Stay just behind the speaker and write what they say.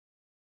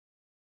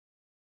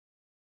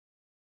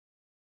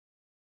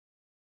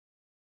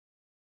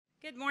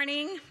Good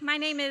morning. My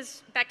name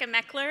is Becca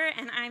Meckler,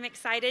 and I'm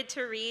excited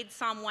to read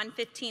Psalm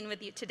 115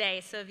 with you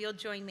today, so if you'll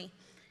join me.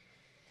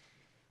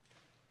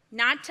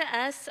 Not to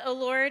us, O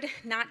Lord,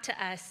 not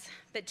to us,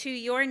 but to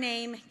your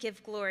name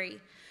give glory,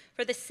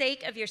 for the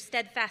sake of your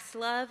steadfast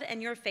love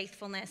and your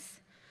faithfulness.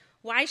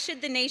 Why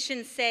should the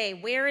nations say,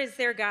 "Where is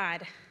their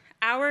God?"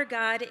 Our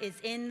God is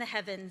in the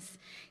heavens.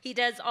 He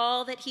does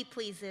all that he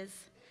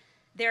pleases.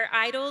 Their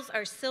idols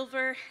are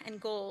silver and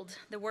gold,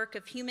 the work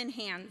of human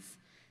hands.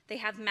 They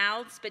have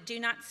mouths but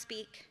do not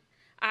speak,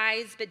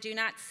 eyes but do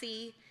not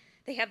see.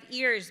 They have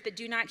ears but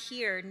do not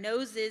hear,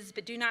 noses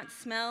but do not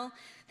smell.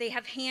 They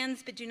have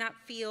hands but do not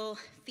feel,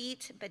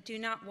 feet but do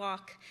not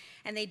walk,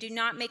 and they do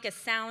not make a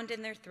sound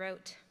in their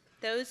throat.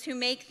 Those who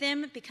make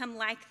them become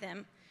like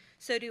them,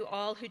 so do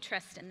all who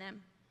trust in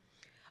them.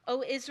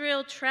 O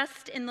Israel,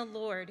 trust in the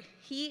Lord.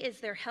 He is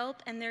their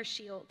help and their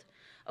shield.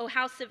 O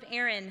house of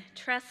Aaron,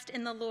 trust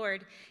in the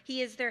Lord.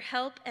 He is their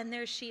help and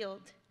their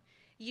shield.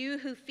 You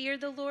who fear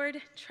the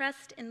Lord,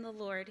 trust in the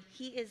Lord.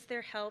 He is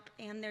their help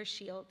and their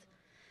shield.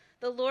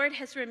 The Lord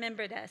has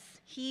remembered us.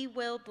 He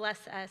will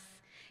bless us.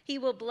 He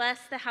will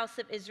bless the house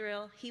of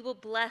Israel. He will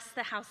bless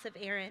the house of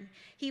Aaron.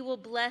 He will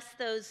bless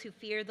those who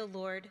fear the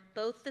Lord,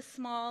 both the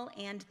small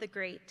and the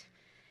great.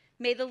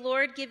 May the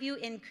Lord give you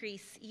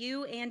increase,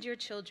 you and your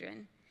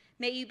children.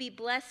 May you be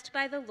blessed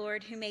by the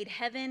Lord who made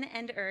heaven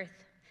and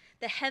earth.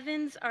 The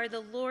heavens are the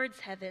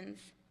Lord's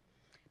heavens,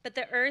 but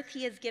the earth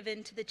he has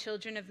given to the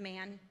children of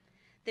man.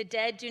 The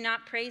dead do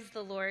not praise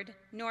the Lord,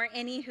 nor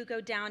any who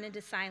go down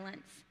into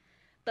silence.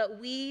 But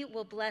we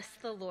will bless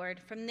the Lord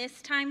from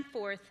this time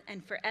forth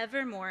and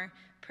forevermore.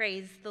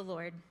 Praise the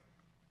Lord.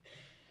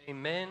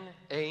 Amen,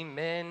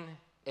 amen,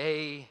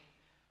 amen.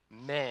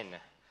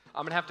 I'm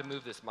going to have to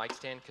move this mic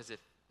stand because if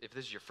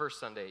this is your first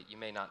Sunday, you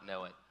may not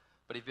know it.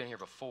 But if you've been here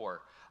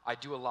before, I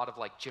do a lot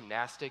of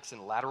gymnastics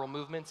and lateral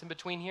movements in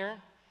between here.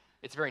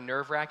 It's very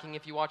nerve-wracking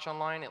if you watch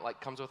online. It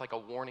comes with a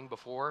warning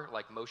before,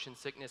 motion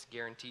sickness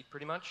guaranteed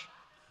pretty much.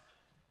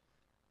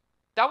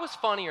 That was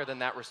funnier than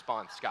that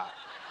response, Scott,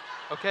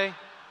 okay?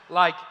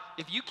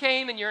 If you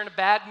came and you're in a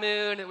bad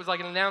mood, it was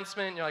an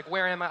announcement, and you're like,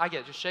 where am I? I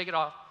get it, just shake it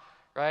off,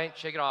 right?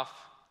 Shake it off.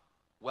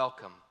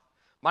 Welcome.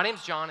 My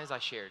name's John, as I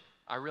shared.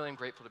 I really am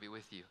grateful to be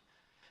with you.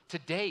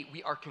 Today,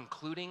 we are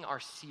concluding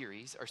our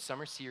series, our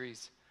summer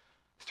series,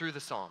 through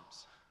the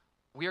Psalms.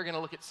 We are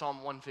gonna look at Psalm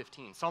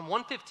 115. Psalm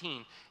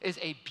 115 is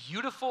a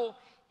beautiful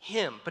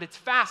hymn, but it's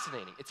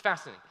fascinating. It's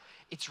fascinating.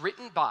 It's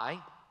written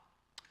by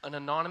an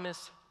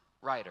anonymous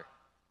writer.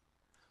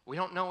 We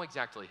don't know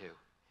exactly who.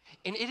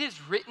 And it is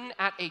written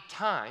at a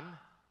time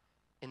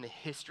in the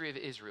history of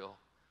Israel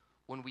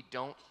when we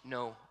don't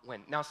know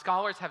when. Now,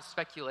 scholars have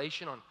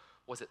speculation on,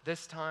 was it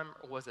this time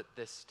or was it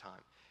this time?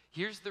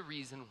 Here's the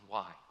reason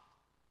why.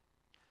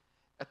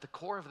 At the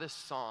core of this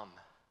psalm,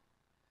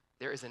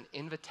 there is an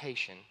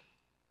invitation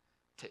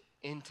to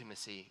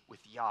intimacy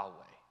with Yahweh,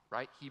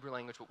 right? Hebrew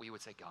language, what we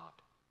would say God.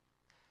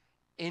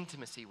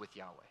 Intimacy with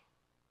Yahweh.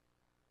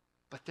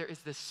 But there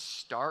is this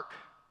stark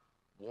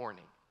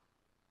warning.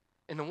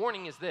 And the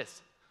warning is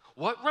this: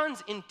 what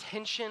runs in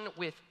tension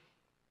with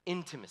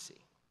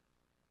intimacy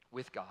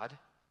with God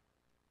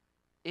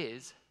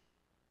is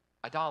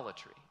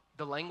idolatry.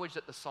 The language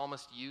that the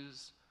psalmist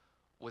used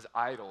was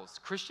idols.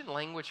 Christian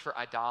language for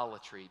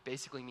idolatry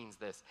basically means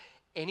this: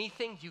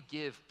 anything you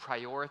give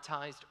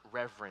prioritized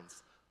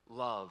reverence,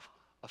 love,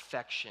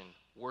 affection,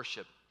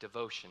 worship,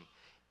 devotion,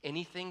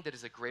 anything that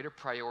is a greater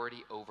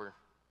priority over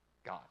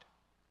God.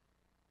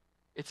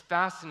 It's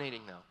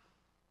fascinating though,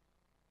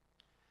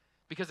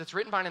 because it's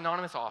written by an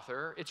anonymous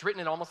author. It's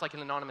written at almost like an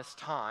anonymous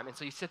time. And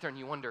so you sit there and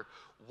you wonder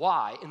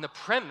why. And the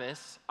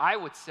premise, I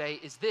would say,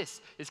 is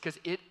because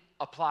it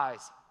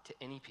applies to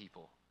any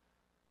people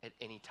at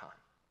any time.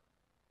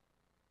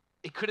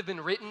 It could have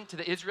been written to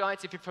the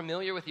Israelites, if you're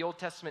familiar with the Old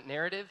Testament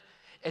narrative,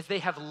 as they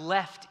have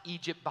left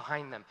Egypt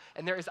behind them.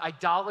 And there is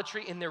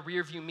idolatry in their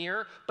rearview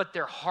mirror, but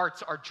their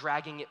hearts are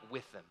dragging it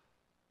with them.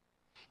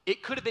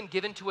 It could have been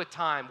given to a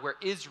time where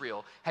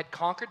Israel had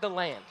conquered the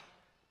land,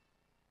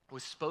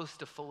 was supposed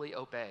to fully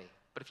obey.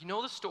 But if you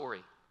know the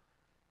story,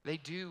 they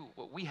do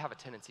what we have a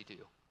tendency to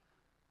do.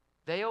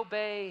 They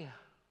obey,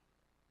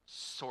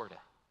 sorta.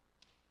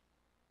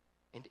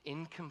 And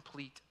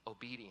incomplete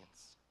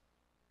obedience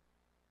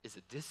is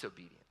a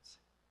disobedience.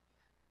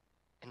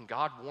 And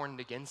God warned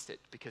against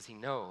it because he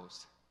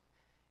knows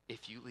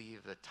if you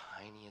leave the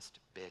tiniest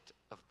bit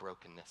of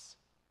brokenness,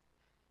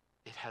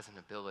 it has an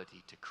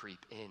ability to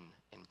creep in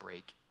and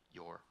break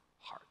your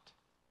heart.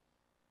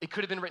 It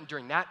could have been written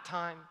during that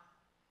time.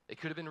 It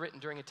could have been written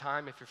during a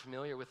time, if you're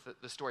familiar with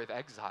the story of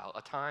exile,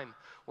 a time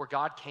where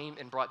God came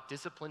and brought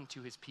discipline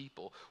to his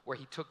people, where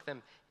he took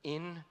them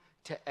into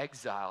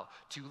exile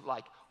to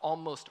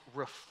almost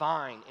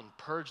refine and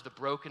purge the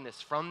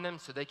brokenness from them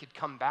so they could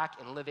come back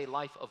and live a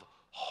life of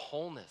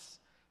wholeness,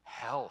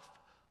 health,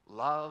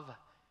 love,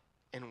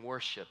 and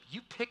worship.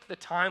 You pick the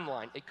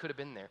timeline, it could have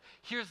been there.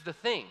 Here's the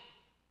thing.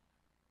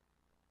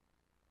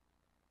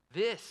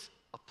 This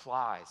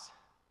applies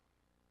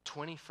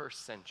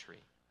 21st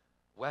century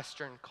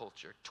Western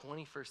culture,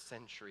 21st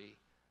century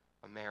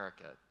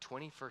America,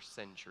 21st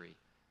century,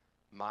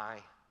 my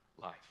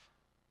life.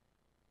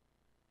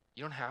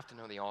 You don't have to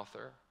know the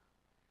author.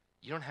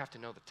 You don't have to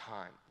know the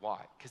time.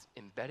 Why? Because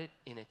embedded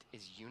in it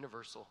is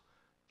universal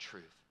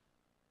truth.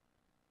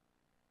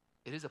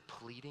 It is a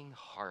pleading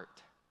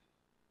heart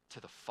to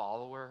the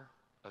follower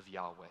of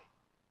Yahweh,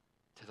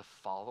 to the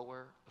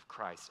follower of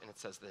Christ. And it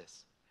says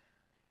this: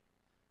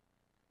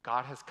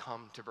 God has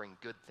come to bring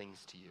good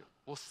things to you.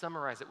 We'll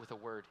summarize it with the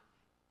word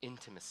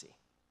intimacy.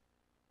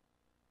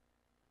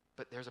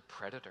 But there's a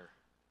predator.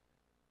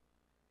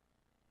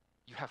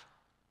 You have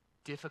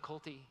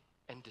difficulty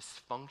and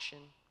dysfunction,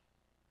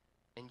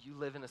 and you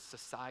live in a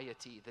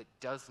society that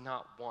does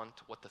not want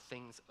what the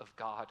things of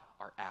God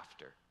are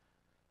after.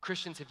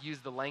 Christians have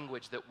used the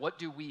language that what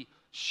do we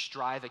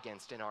strive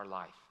against in our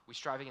life? We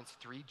strive against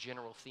three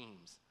general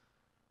themes: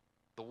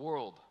 the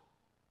world,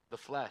 the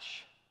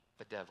flesh,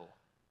 the devil.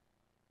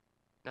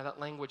 Now that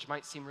language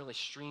might seem really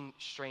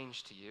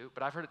strange to you,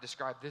 but I've heard it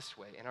described this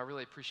way, and I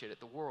really appreciate it.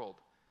 The world,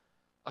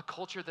 a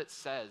culture that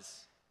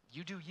says,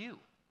 you do you,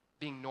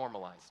 being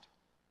normalized.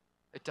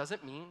 It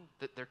doesn't mean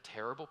that they're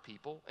terrible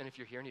people, and if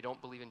you're here and you don't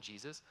believe in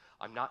Jesus,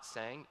 I'm not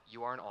saying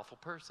you are an awful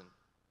person.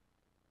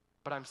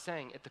 But I'm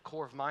saying at the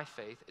core of my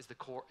faith is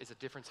a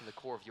difference in the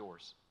core of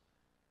yours.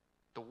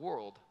 The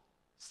world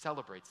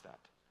celebrates that.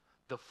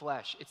 The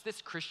flesh, it's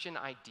this Christian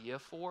idea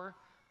for,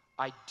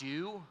 I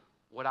do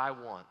what I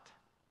want,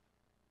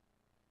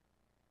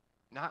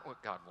 not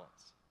what God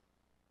wants.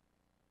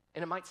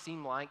 And it might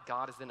seem like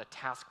God is then a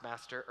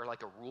taskmaster or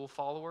like a rule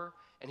follower,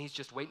 and he's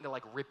just waiting to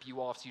like rip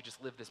you off so you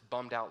just live this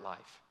bummed out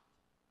life.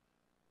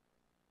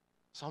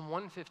 Psalm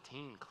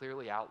 115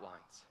 clearly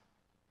outlines,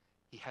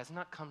 he has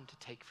not come to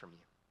take from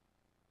you.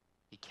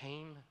 He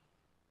came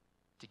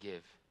to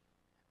give.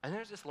 And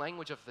there's this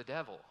language of the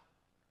devil.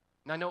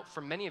 Now I know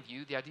for many of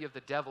you, the idea of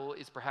the devil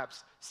is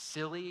perhaps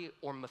silly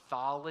or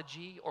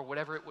mythology or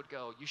whatever it would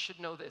go. You should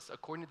know this,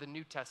 according to the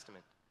New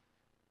Testament,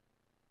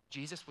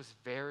 Jesus was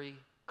very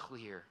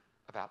clear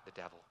about the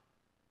devil.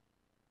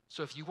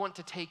 So if you want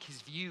to take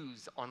his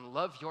views on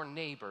love your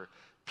neighbor,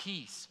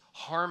 peace,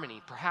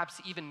 harmony,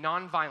 perhaps even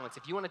nonviolence,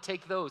 if you want to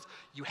take those,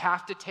 you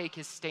have to take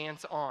his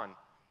stance on,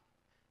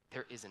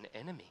 there is an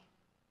enemy.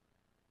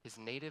 His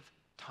native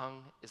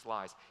tongue is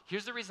lies.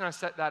 Here's the reason I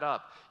set that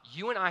up.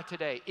 You and I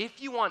today,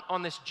 if you want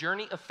on this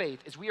journey of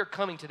faith, as we are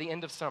coming to the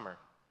end of summer,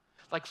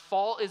 like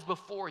fall is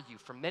before you.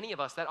 For many of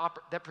us,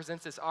 that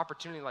presents this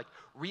opportunity, like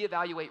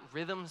reevaluate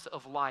rhythms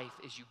of life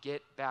as you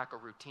get back a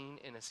routine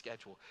and a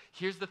schedule.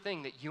 Here's the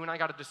thing that you and I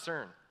got to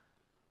discern.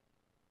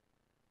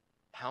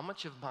 How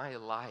much of my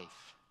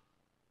life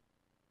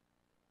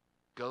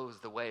goes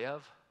the way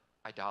of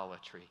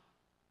idolatry?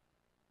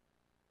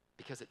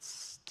 Because it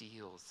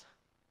steals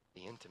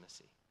the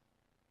intimacy.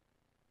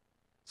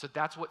 So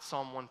that's what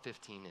Psalm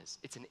 115 is.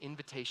 It's an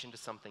invitation to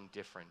something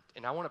different.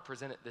 And I want to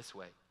present it this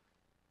way.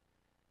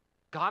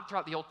 God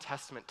throughout the Old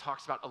Testament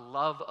talks about a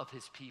love of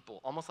his people,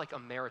 almost like a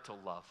marital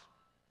love,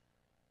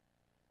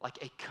 like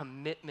a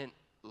commitment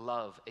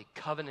love, a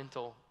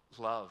covenantal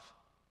love.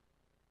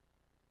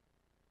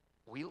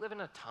 We live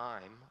in a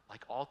time,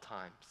 like all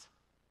times,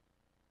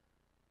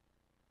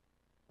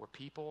 where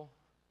people,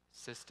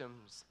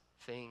 systems,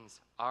 things,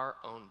 our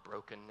own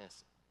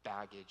brokenness,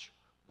 baggage,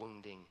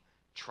 wounding,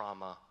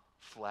 trauma,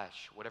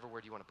 flesh, whatever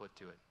word you want to put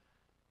to it,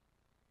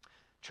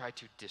 try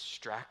to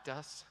distract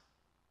us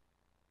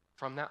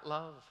from that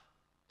love,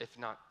 if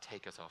not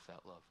take us off that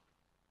love.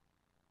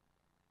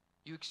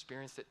 You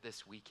experienced it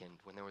this weekend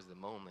when there was the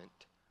moment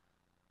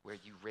where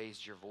you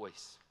raised your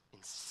voice in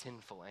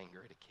sinful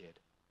anger at a kid,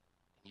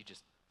 and you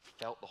just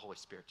felt the Holy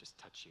Spirit just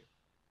touch you.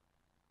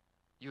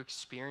 You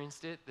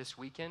experienced it this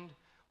weekend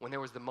when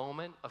there was the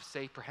moment of,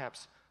 say,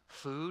 perhaps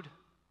food,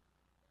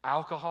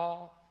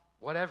 alcohol,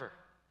 whatever,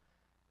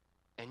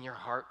 and your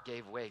heart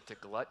gave way to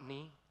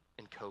gluttony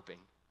and coping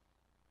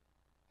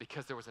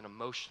because there was an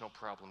emotional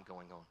problem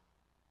going on.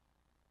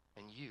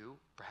 And you,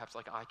 perhaps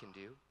like I can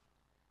do,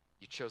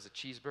 you chose a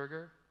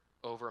cheeseburger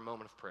over a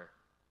moment of prayer.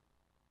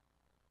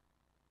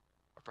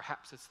 Or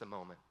perhaps it's the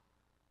moment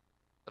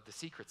of the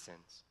secret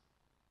sins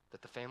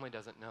that the family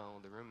doesn't know,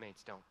 the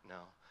roommates don't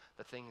know,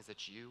 the things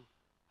that you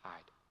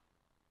hide.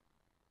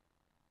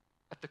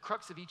 At the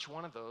crux of each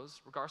one of those,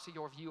 regardless of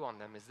your view on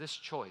them, is this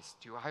choice.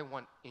 Do I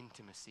want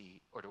intimacy,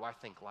 or do I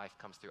think life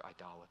comes through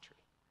idolatry?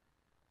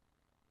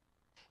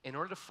 In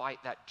order to fight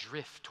that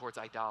drift towards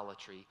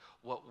idolatry,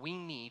 what we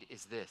need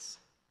is this: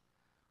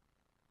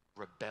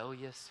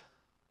 rebellious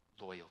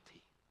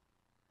loyalty.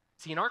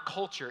 See, in our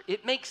culture,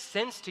 it makes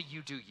sense to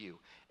you do you.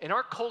 In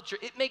our culture,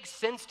 it makes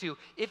sense to,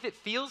 if it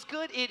feels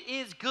good, it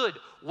is good.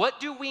 What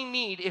do we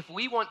need if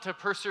we want to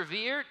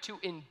persevere, to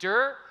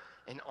endure,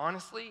 and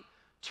honestly,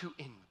 to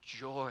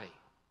enjoy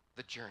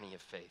the journey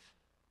of faith?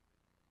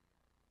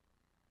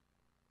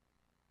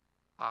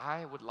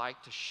 I would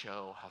like to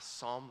show how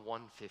Psalm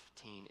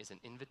 115 is an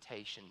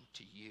invitation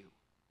to you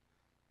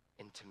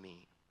and to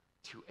me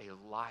to a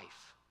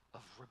life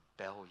of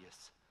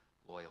rebellious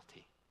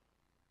loyalty.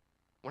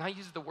 When I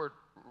use the word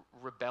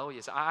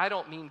rebellious, I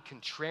don't mean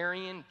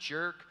contrarian,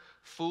 jerk,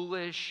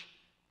 foolish,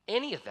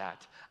 any of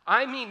that.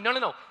 I mean,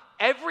 no.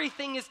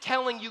 Everything is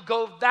telling you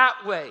go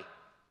that way.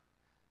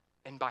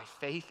 And by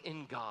faith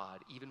in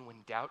God, even when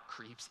doubt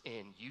creeps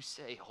in, you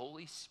say,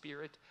 Holy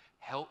Spirit,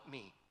 help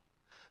me.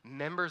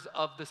 Members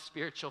of the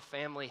spiritual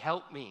family,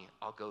 help me.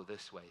 I'll go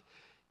this way.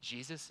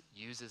 Jesus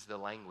uses the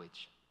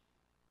language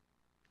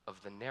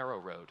of the narrow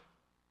road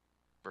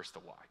versus the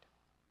wide.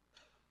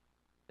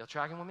 Y'all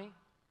tracking with me?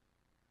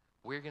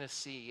 We're going to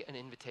see an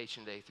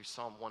invitation today through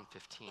Psalm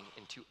 115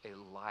 into a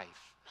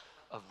life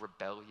of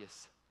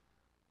rebellious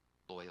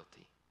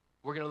loyalty.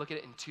 We're going to look at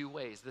it in two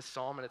ways. This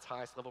psalm at its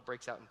highest level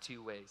breaks out in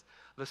two ways.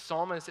 The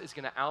psalmist is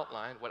going to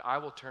outline what I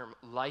will term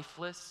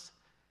lifeless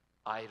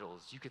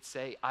idols. You could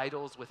say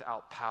idols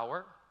without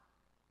power.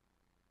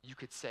 You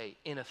could say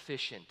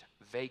inefficient,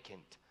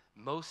 vacant.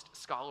 Most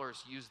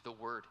scholars use the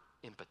word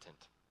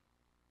impotent.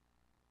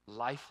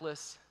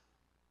 Lifeless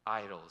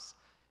idols.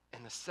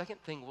 And the second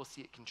thing we'll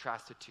see it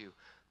contrasted to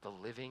the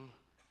living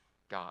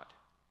God.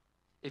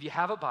 If you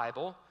have a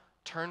Bible,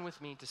 turn with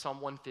me to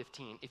Psalm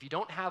 115. If you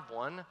don't have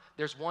one,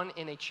 there's one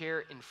in a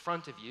chair in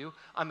front of you.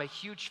 I'm a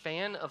huge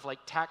fan of like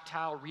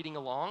tactile reading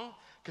along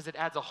because it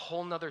adds a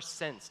whole nother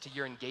sense to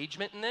your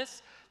engagement in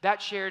this.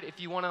 That's shared if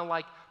you want to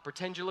like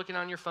pretend you're looking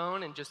on your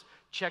phone and just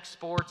check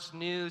sports,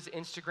 news,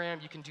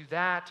 Instagram, you can do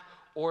that,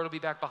 or it'll be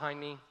back behind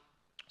me.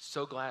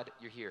 So glad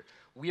you're here.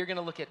 We are going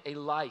to look at a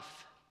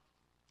life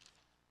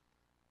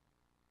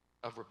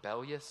of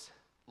rebellious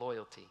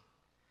loyalty.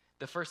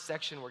 The first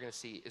section we're going to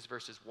see is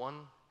verses 1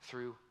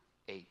 through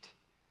 8.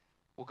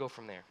 We'll go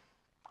from there.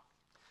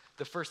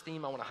 The first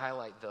theme I want to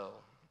highlight, though,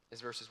 is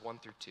verses 1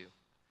 through 2.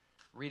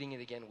 Reading it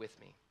again with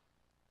me.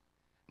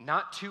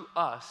 Not to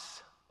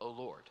us, O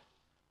Lord.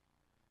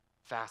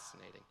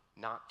 Fascinating.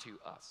 Not to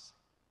us,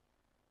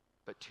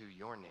 but to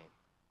your name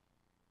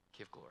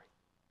give glory.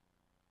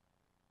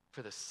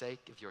 For the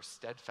sake of your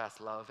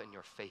steadfast love and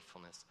your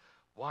faithfulness,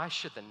 why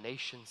should the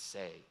nations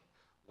say,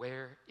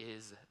 where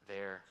is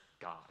their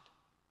God?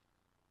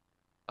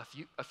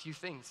 A few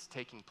things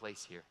taking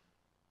place here.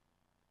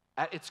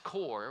 At its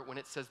core, when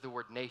it says the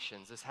word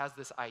nations, this has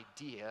this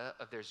idea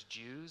of there's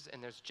Jews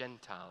and there's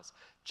Gentiles.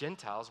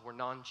 Gentiles were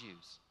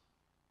non-Jews.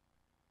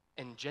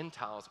 And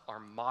Gentiles are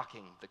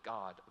mocking the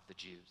God of the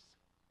Jews.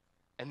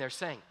 And they're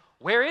saying,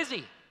 where is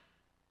he?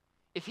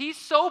 If he's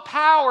so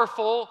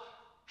powerful,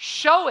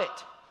 show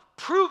it,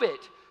 prove it,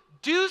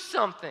 do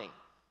something.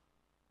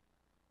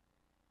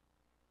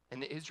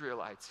 And the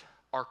Israelites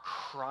are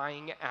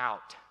crying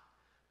out,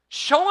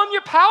 show them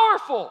you're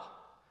powerful.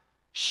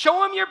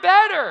 Show them you're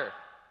better.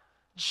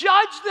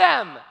 Judge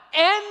them.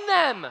 End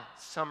them.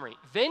 Summary.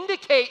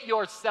 Vindicate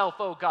yourself,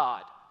 O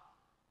God.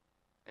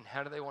 And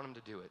how do they want him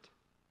to do it?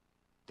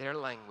 Their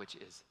language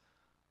is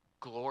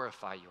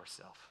glorify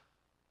yourself.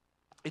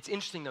 It's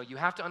interesting, though. You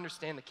have to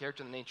understand the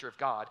character and the nature of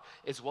God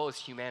as well as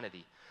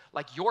humanity.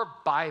 Like your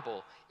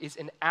Bible is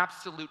an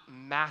absolute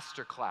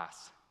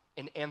masterclass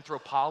in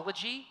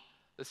anthropology,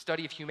 the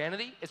study of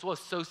humanity, as well as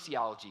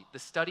sociology, the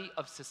study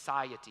of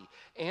society.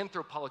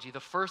 Anthropology, the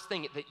first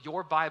thing that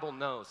your Bible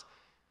knows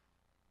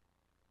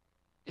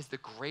is the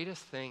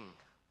greatest thing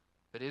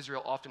that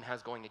Israel often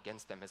has going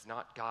against them is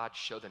not God,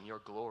 show them your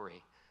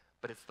glory,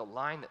 but it's the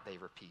line that they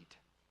repeat,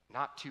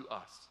 not to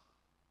us.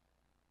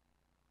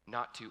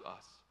 Not to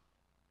us.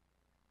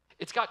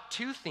 It's got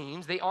two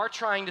themes. They are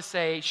trying to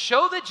say,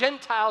 show the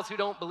Gentiles who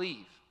don't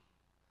believe.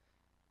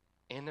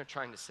 And they're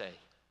trying to say,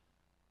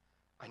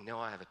 I know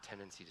I have a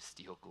tendency to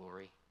steal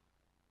glory.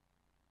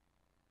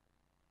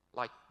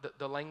 Like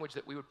the language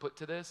that we would put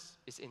to this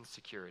is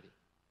insecurity.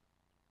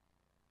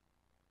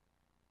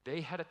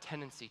 They had a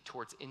tendency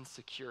towards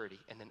insecurity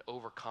and then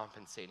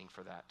overcompensating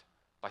for that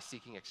by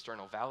seeking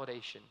external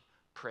validation,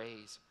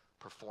 praise,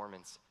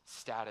 performance,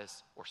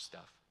 status, or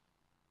stuff.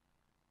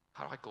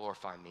 How do I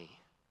glorify me?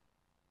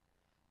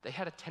 They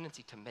had a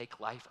tendency to make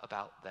life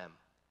about them.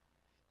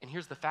 And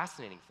here's the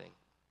fascinating thing.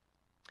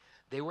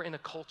 They were in a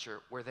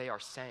culture where they are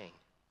saying,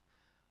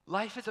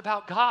 life is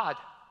about God.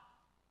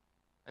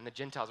 And the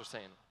Gentiles are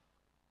saying,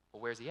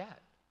 well, where's he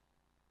at?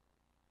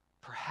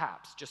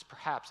 Perhaps, just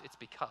perhaps, it's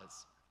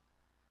because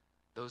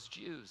those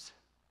Jews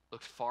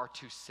looked far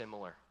too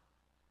similar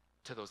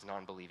to those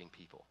non-believing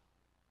people.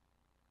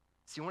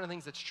 See, one of the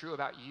things that's true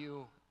about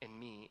you and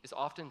me is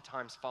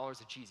oftentimes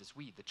followers of Jesus,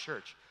 we, the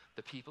church,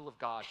 the people of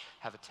God,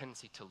 have a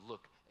tendency to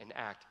look and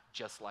act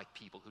just like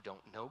people who don't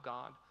know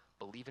God,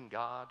 believe in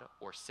God,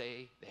 or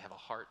say they have a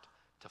heart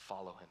to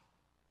follow him.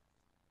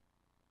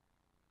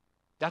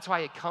 That's why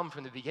it come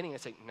from the beginning and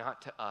say,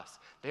 not to us.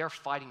 They are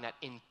fighting that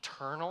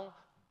internal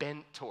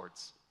bent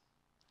towards,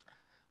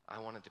 I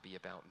want it to be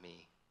about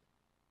me.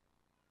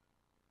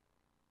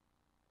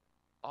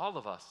 All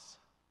of us,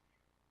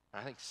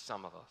 and I think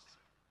some of us,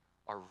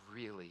 are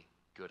really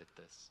good at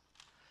this.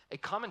 A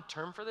common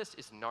term for this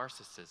is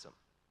narcissism.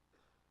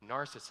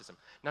 Narcissism.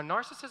 Now,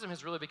 narcissism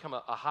has really become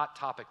a hot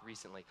topic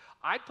recently.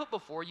 I'd put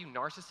before you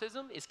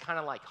narcissism is kind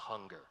of like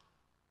hunger,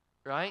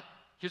 right?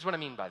 Here's what I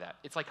mean by that.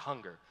 It's like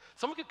hunger.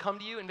 Someone could come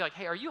to you and be like,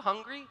 hey, are you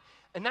hungry?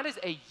 And that is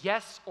a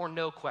yes or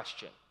no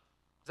question.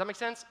 Does that make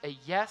sense? A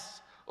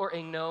yes or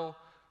a no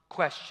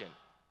question.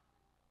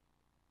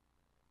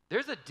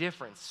 There's a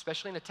difference,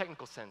 especially in a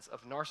technical sense,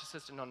 of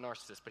narcissist and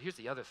non-narcissist. But here's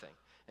the other thing.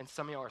 And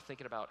some of y'all are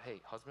thinking about,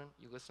 hey, husband,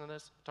 you listen to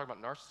this? I'm talking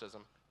about narcissism.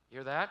 You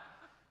hear that?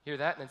 Hear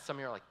that? And then some of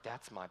you are like,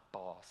 that's my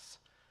boss,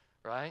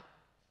 right?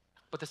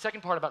 But the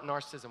second part about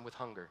narcissism with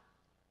hunger,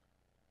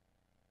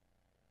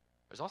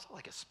 there's also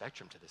like a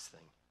spectrum to this thing.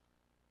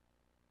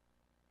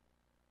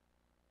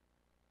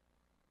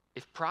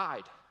 If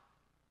pride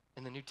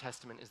in the New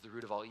Testament is the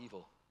root of all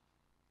evil,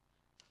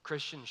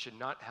 Christians should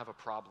not have a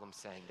problem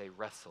saying they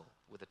wrestle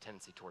with a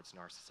tendency towards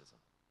narcissism.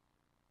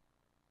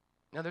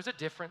 Now, there's a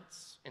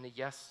difference in a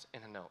yes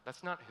and a no.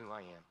 That's not who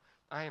I am.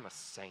 I am a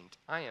saint.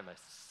 I am a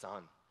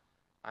son.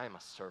 I am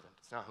a servant.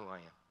 It's not who I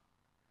am.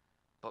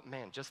 But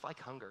man, just like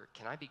hunger,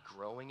 can I be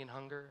growing in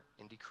hunger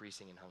and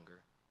decreasing in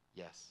hunger?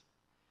 Yes.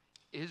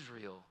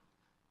 Israel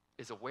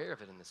is aware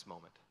of it in this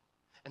moment.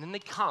 And then they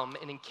come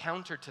and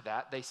encounter to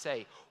that. They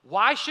say,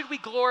 why should we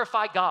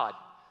glorify God?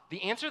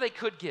 The answer they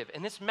could give,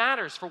 and this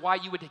matters for why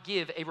you would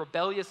give a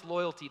rebellious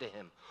loyalty to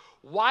him.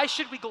 Why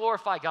should we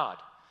glorify God?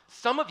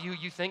 Some of you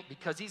think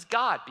because he's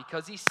God,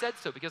 because he said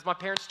so, because my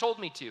parents told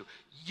me to.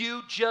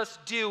 You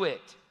just do it.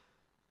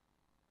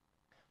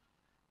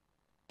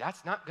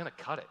 That's not going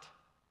to cut it.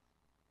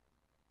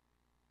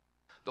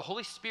 The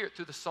Holy Spirit,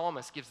 through the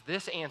psalmist, gives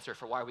this answer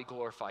for why we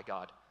glorify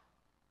God.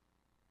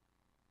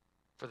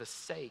 For the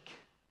sake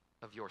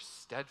of your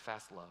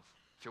steadfast love.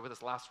 If you're with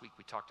us last week,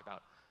 we talked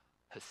about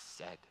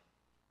Hesed,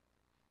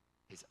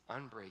 his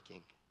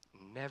unbreaking,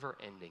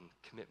 never-ending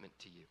commitment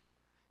to you.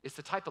 It's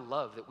the type of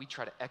love that we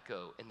try to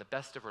echo in the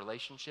best of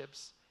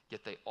relationships,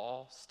 yet they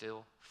all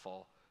still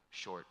fall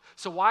short.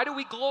 So why do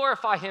we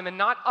glorify him and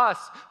not us?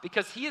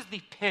 Because he is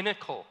the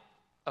pinnacle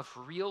of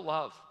real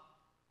love.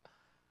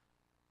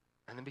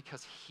 And then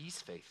because he's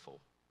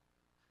faithful.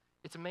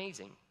 It's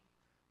amazing.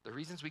 The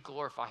reasons we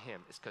glorify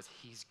him is because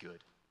he's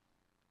good,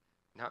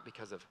 not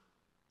because of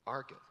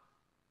our good.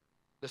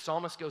 The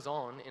psalmist goes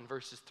on in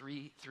verses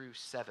 3 through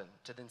 7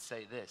 to then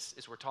say this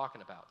is we're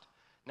talking about.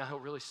 Now he'll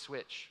really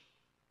switch.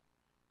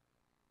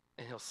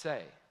 And he'll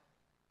say,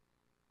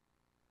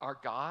 our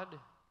God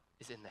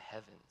is in the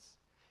heavens.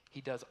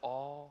 He does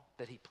all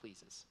that he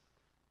pleases.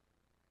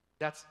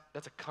 That's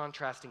a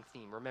contrasting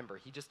theme. Remember,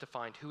 he just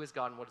defined who is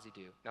God and what does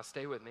he do. Now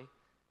stay with me.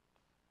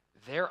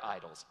 They're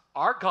idols.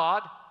 Our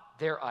God,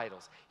 they're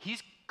idols.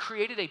 He's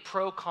created a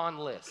pro-con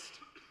list.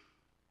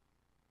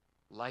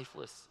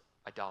 Lifeless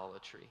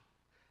idolatry.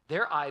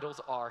 Their idols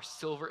are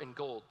silver and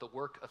gold, the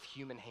work of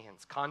human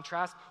hands.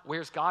 Contrast,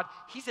 where's God?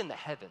 He's in the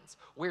heavens.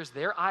 Where's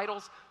their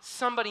idols?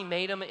 Somebody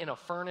made them in a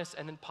furnace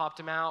and then popped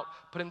them out,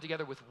 put them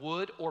together with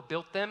wood, or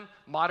built them,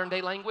 modern day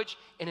language,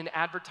 in an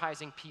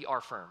advertising PR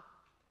firm.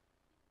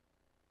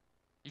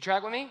 You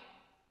track with me?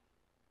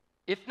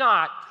 If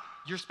not,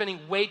 you're spending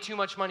way too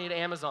much money at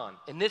Amazon.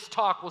 And this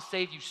talk will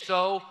save you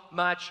so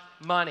much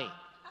money.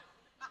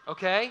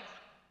 Okay?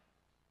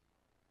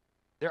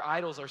 Their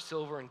idols are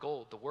silver and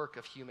gold, the work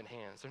of human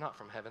hands. They're not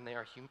from heaven, they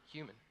are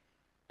human.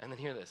 And then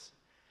hear this.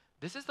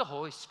 This is the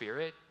Holy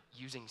Spirit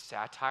using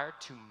satire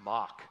to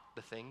mock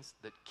the things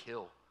that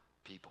kill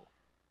people.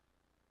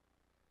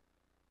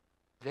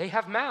 They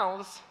have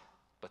mouths,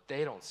 but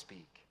they don't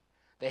speak.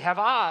 They have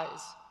eyes,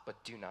 but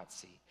do not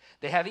see.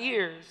 They have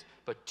ears,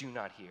 but do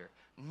not hear.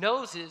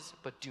 Noses,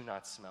 but do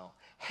not smell.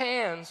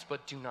 Hands,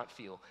 but do not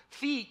feel.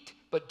 Feet,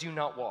 but do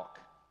not walk.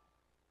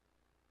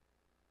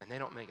 And they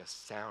don't make a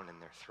sound in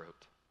their throat.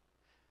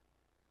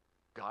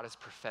 God is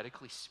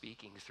prophetically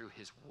speaking through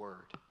his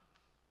word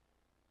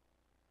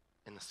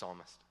in the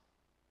psalmist.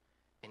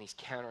 And he's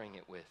countering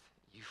it with,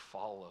 you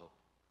follow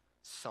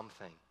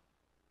something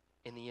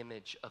in the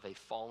image of a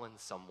fallen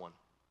someone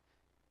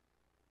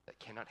that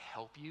cannot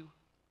help you,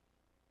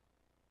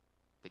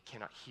 that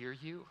cannot hear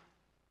you,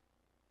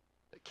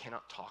 that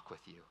cannot talk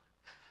with you.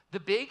 The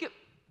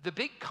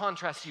big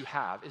contrast you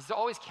have is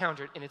always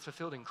countered and it's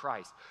fulfilled in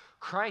Christ.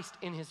 Christ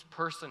in his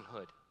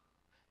personhood.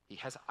 He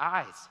has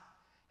eyes,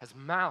 has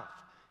mouth,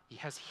 he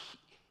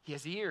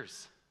has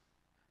ears.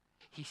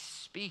 He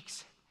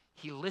speaks,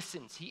 he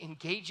listens, he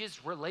engages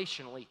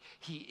relationally.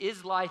 He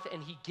is life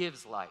and he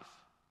gives life.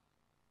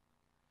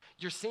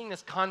 You're seeing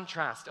this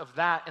contrast of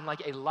that and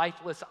like a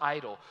lifeless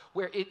idol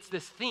where it's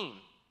this theme.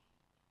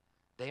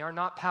 They are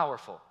not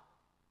powerful.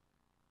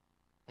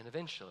 And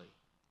eventually,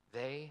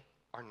 they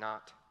are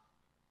not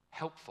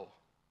helpful.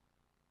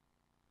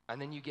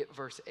 And then you get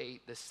verse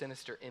 8, the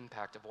sinister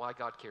impact of why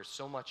God cares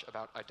so much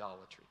about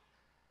idolatry.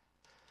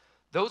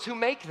 Those who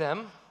make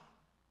them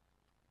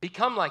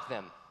become like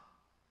them.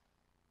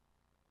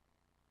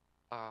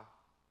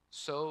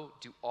 So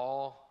do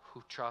all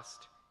who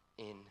trust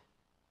in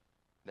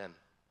them.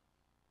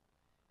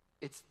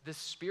 It's this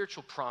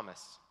spiritual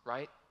promise,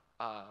 right?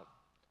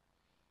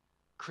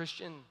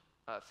 Christian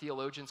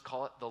theologians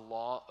call it the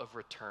law of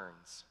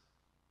returns.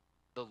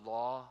 The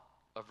law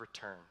of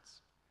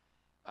returns.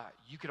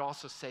 You could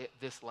also say it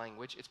this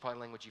language. It's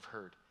probably language you've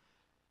heard.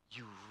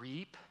 You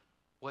reap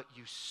what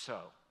you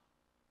sow.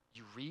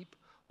 You reap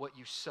what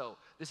you sow.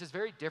 This is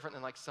very different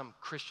than like some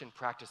Christian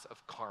practice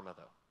of karma,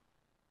 though.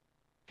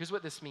 Here's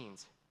what this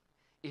means.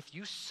 If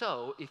you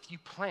sow, if you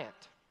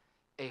plant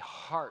a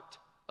heart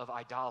of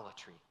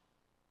idolatry,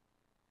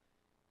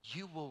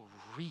 you will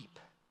reap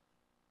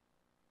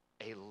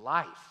a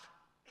life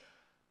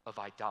of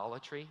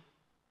idolatry,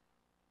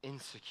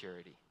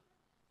 insecurity.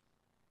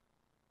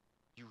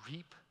 You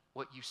reap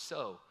what you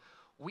sow.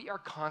 We are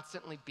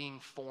constantly being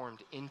formed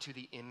into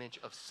the image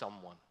of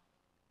someone.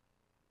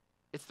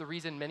 It's the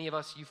reason many of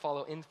us, you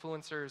follow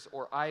influencers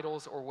or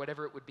idols or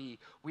whatever it would be.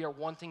 We are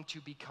wanting to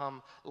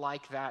become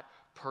like that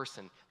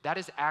person. That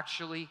is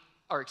absolutely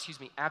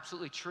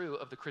true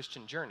of the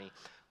Christian journey.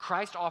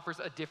 Christ offers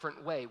a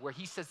different way where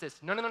he says this,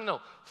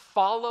 no,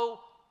 follow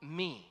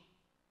me.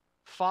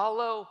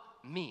 Follow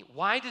me.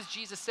 Why does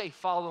Jesus say,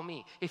 follow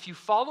me? If you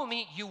follow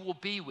me, you will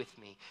be with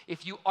me.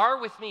 If you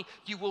are with me,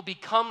 you will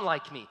become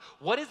like me.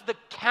 What is the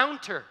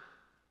counter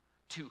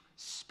to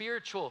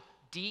spiritual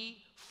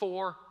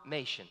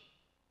deformation?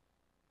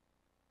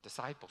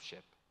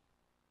 Discipleship.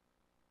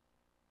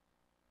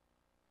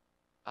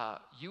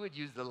 You would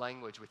use the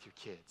language with your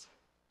kids.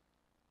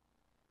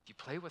 If you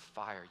play with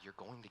fire, you're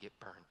going to get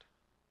burned.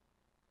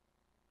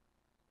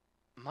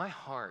 My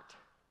heart,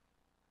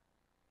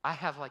 I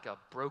have like a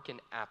broken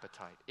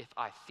appetite. If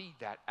I feed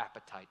that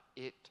appetite,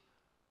 it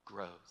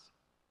grows.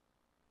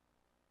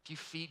 If you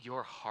feed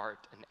your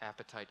heart an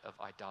appetite of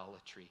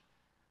idolatry,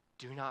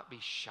 do not be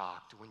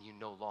shocked when you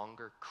no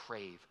longer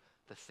crave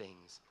the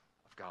things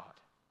of God.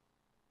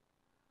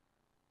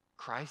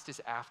 Christ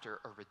is after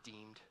a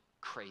redeemed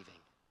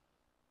craving.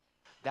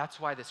 That's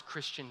why this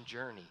Christian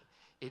journey,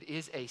 it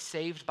is a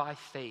saved by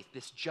faith,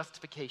 this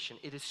justification,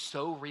 it is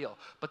so real.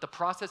 But the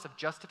process of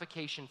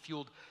justification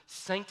fueled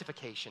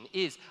sanctification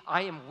is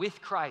I am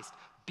with Christ,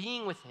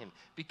 being with him,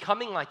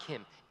 becoming like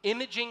him,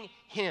 imaging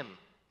him,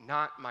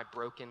 not my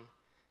broken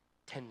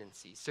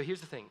tendencies. So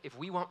here's the thing. If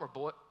we want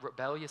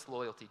rebellious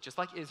loyalty, just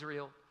like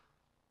Israel,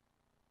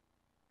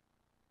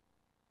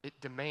 it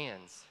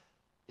demands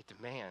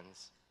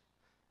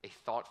a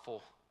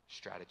thoughtful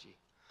strategy.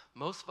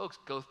 Most folks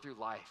go through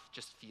life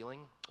just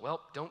feeling,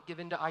 well, don't give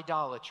in to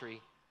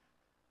idolatry.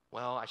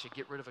 Well, I should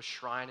get rid of a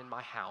shrine in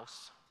my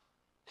house.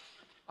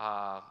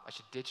 I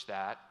should ditch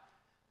that.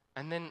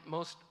 And then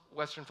most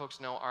Western folks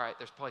know, all right,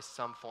 there's probably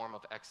some form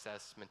of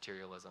excess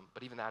materialism,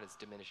 but even that is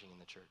diminishing in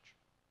the church,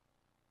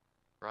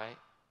 right?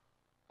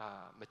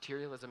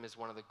 Materialism is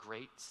one of the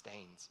great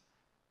stains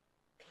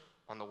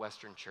on the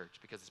Western church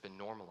because it's been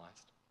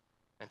normalized.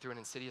 And through an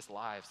insidious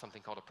lie of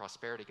something called a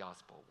prosperity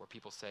gospel, where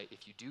people say,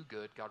 if you do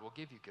good, God will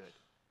give you good.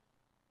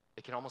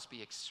 It can almost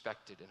be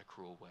expected in a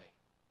cruel way.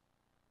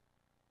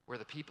 Where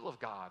the people of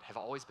God have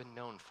always been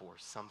known for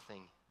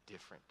something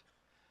different.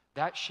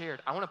 That shared,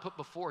 I want to put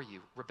before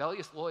you,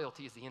 rebellious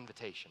loyalty is the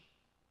invitation.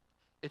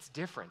 It's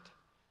different.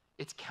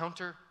 It's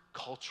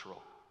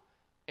countercultural.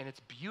 And it's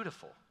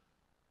beautiful.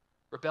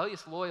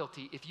 Rebellious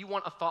loyalty, if you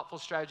want a thoughtful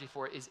strategy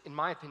for it, is, in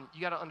my opinion,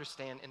 you got to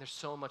understand, and there's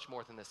so much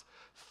more than this,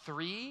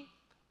 3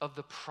 of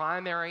the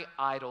primary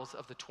idols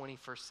of the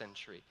 21st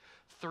century.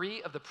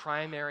 3 of the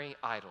primary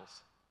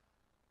idols.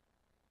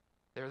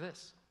 They're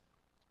this: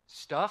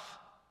 stuff,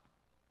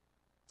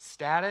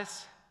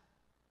 status,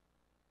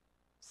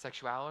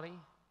 sexuality,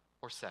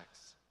 or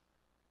sex.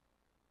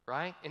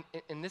 Right?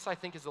 And this, I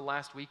think, is the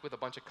last week with a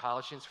bunch of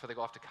college students before they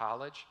go off to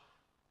college.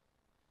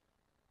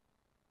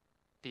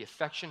 The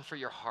affection for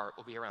your heart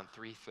will be around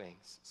 3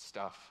 things: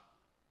 stuff,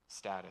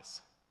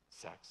 status,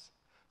 sex.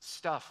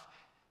 Stuff.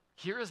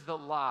 Here is the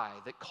lie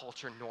that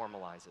culture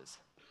normalizes.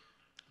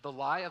 The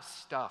lie of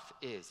stuff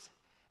is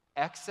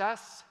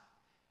excess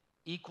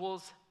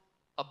equals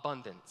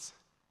abundance.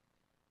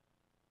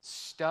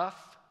 Stuff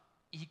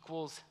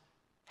equals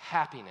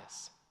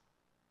happiness.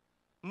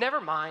 Never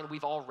mind,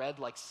 we've all read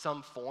like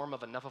some form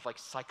of enough of like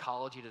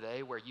psychology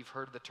today where you've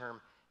heard the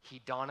term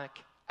hedonic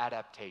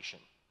adaptation.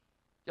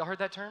 Y'all heard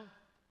that term?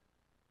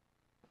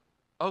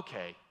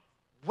 Okay.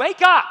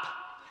 Wake up!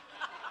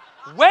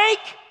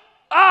 Wake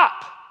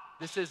up!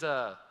 This is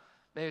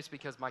maybe it's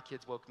because my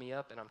kids woke me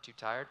up and I'm too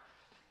tired.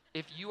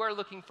 If you are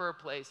looking for a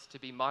place to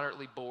be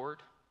moderately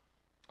bored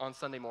on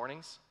Sunday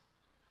mornings,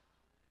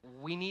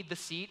 we need the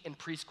seat, and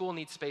preschool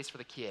needs space for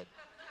the kid.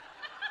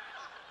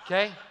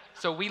 Okay?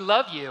 So we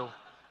love you.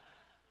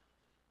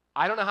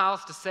 I don't know how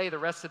else to say the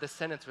rest of the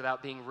sentence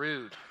without being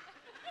rude.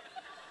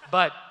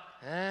 But,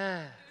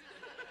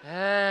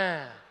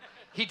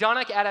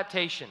 hedonic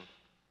adaptation.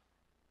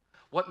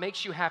 What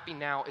makes you happy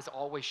now is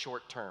always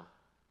short term.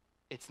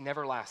 It's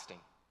never lasting.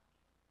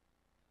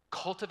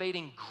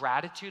 Cultivating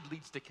gratitude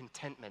leads to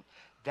contentment.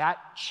 That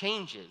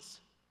changes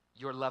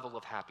your level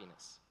of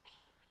happiness.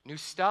 New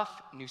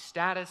stuff, new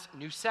status,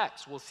 new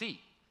sex, we'll see.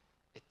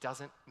 It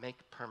doesn't make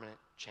permanent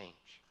change.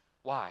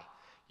 Why?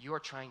 You are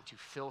trying to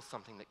fill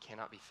something that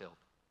cannot be filled.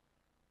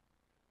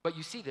 But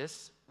you see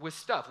this with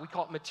stuff. We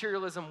call it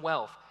materialism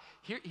wealth.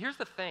 Here's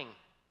the thing.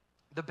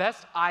 The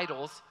best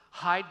idols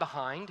hide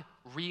behind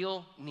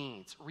real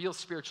needs, real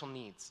spiritual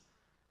needs.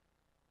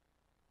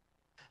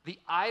 The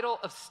idol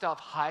of stuff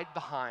hide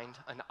behind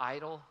an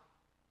idol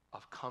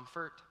of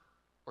comfort,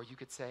 or you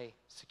could say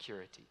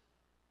security.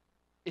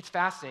 It's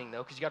fascinating,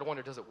 though, because you got to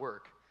wonder, does it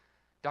work?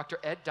 Dr.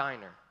 Ed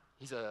Diner,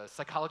 He's a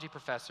psychology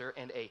professor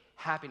and a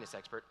happiness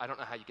expert. I don't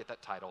know how you get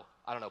that title.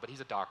 I don't know, but he's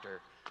a doctor,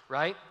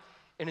 right?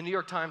 In a New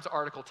York Times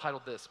article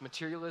titled this,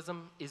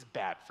 "Materialism is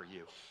bad for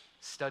you.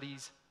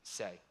 Studies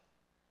say."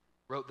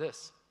 Wrote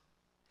this: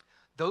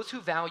 "Those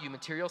who value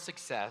material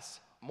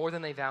success more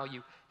than they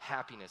value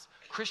happiness."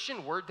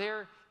 Christian word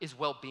there is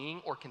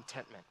well-being or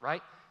contentment,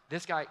 right?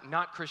 This guy,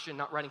 not Christian,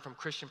 not writing from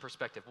Christian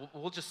perspective.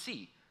 We'll just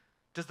see.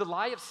 Does the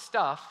lie of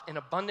stuff and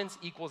abundance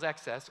equals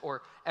excess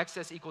or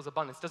excess equals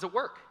abundance, does it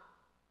work?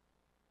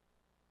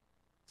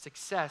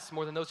 Success,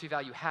 more than those who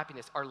value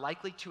happiness, are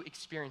likely to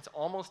experience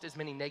almost as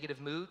many negative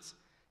moods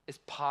as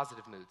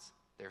positive moods.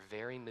 They're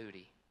very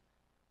moody.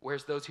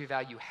 Whereas those who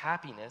value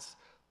happiness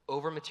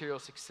over material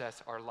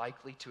success are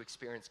likely to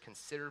experience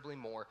considerably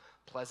more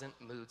pleasant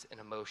moods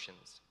and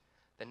emotions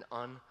than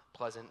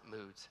unpleasant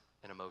moods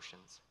and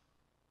emotions.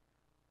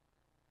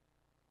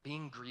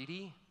 Being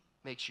greedy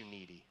makes you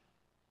needy.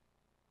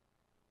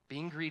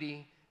 Being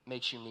greedy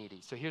makes you needy.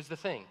 So here's the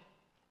thing.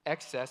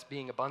 Excess,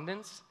 being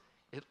abundance,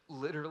 it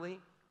literally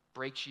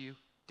breaks you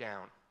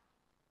down.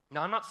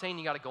 Now, I'm not saying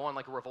you got to go on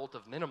like a revolt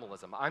of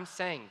minimalism. I'm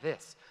saying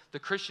this. The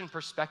Christian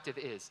perspective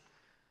is,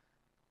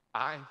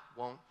 I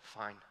won't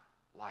find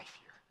life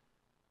here.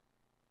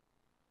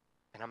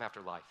 And I'm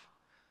after life.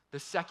 The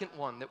second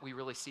one that we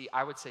really see,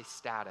 I would say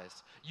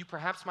status. You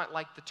perhaps might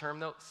like the term,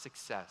 though,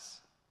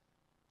 success.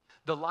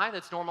 The lie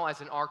that's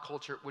normalized in our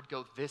culture would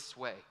go this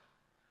way.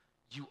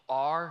 You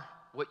are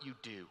what you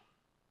do.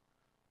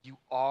 You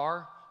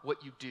are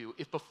what you do.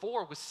 If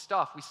before with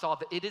stuff, we saw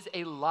that it is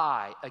a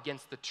lie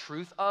against the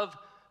truth of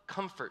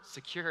comfort,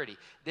 security.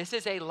 This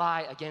is a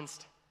lie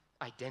against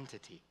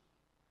identity.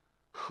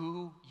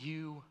 Who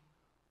you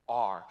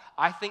are.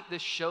 I think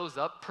this shows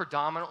up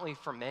predominantly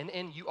for men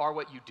in you are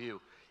what you do.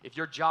 If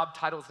your job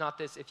title is not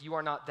this, if you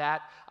are not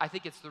that, I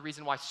think it's the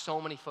reason why so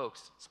many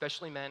folks,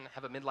 especially men,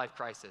 have a midlife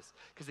crisis.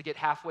 Because they get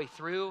halfway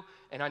through,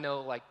 and I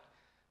know like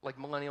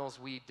millennials,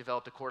 we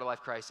developed a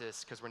quarter-life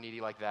crisis because we're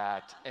needy like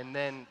that. And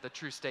then the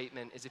true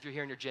statement is if you're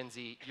here and you're Gen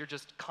Z, you're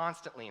just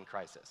constantly in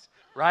crisis,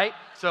 right?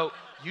 So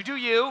you do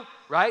you,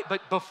 right?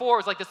 But before, it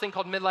was like this thing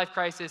called midlife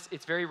crisis.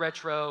 It's very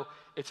retro.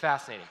 It's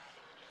fascinating.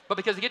 But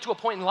because they get to a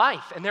point in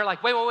life, and they're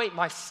like, wait,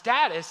 my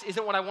status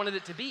isn't what I wanted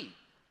it to be.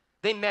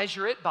 They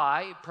measure it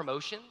by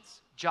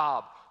promotions,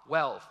 job,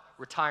 wealth,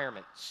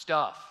 retirement,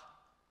 stuff,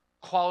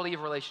 quality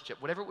of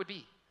relationship, whatever it would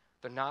be.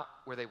 They're not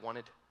where they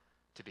wanted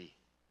to be.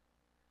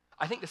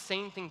 I think the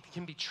same thing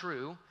can be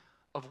true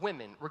of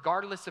women.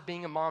 Regardless of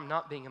being a mom,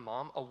 not being a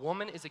mom, a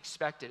woman is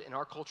expected in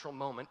our cultural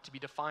moment to be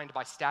defined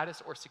by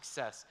status or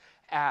success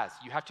as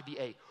you have to be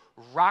a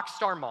rock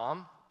star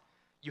mom,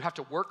 you have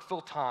to work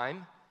full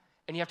time,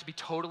 and you have to be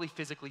totally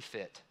physically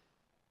fit.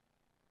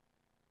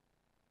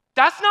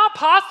 That's not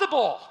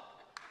possible.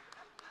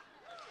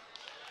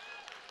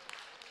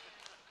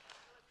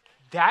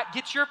 That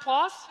gets your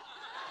applause?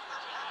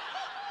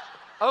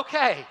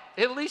 Okay,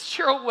 at least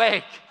you're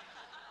awake.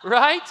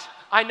 Right?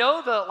 I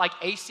know the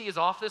AC is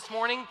off this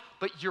morning,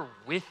 but you're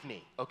with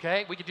me,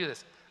 okay? We could do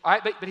this. All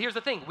right, but here's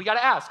the thing. We got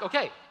to ask,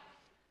 okay,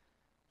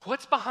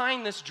 what's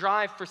behind this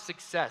drive for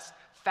success?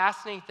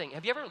 Fascinating thing.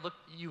 Have you ever looked,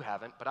 you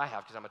haven't, but I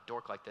have because I'm a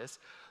dork like this,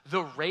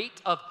 the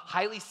rate of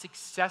highly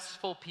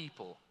successful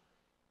people,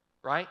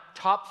 right?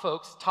 Top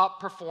folks, top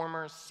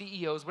performers,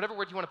 CEOs, whatever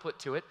word you want to put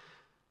to it,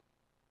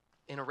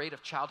 in a rate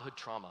of childhood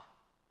trauma.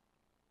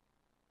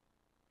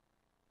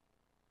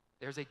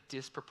 There's a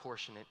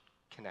disproportionate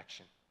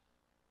connection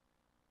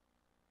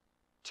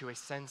to a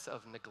sense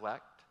of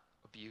neglect,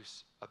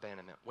 abuse,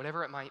 abandonment,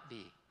 whatever it might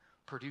be,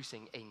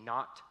 producing a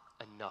not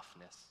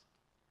enoughness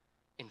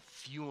and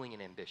fueling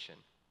an ambition.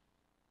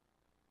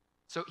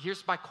 So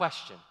here's my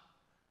question.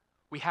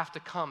 We have to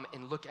come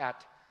and look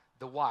at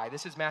the why.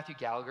 This is Matthew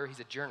Gallagher. He's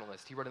a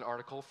journalist. He wrote an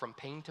article, From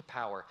Pain to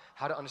Power,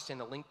 How to Understand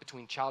the Link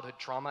Between Childhood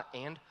Trauma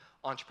and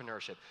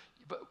Entrepreneurship.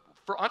 But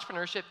for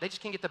entrepreneurship, they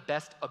just can't get the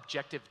best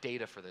objective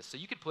data for this. So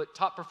you could put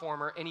top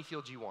performer, any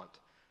field you want.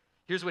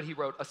 Here's what he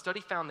wrote. A study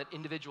found that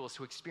individuals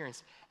who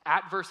experienced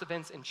adverse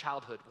events in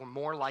childhood were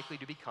more likely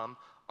to become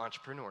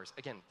entrepreneurs.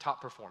 Again,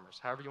 top performers,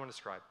 however you want to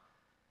describe.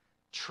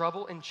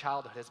 Trouble in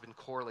childhood has been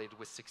correlated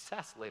with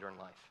success later in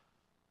life.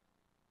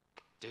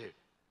 Dude,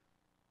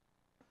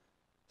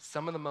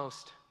 some of the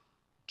most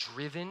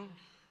driven,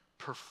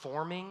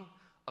 performing,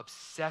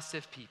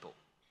 obsessive people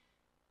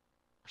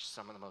are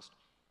some of the most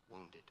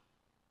wounded.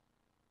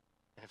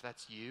 And if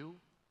that's you,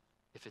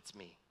 if it's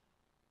me,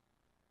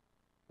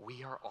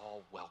 we are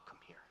all welcome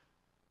here.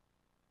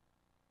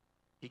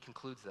 He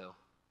concludes, though,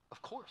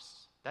 of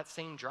course, that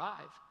same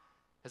drive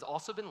has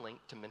also been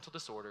linked to mental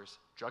disorders,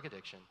 drug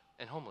addiction,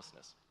 and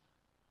homelessness.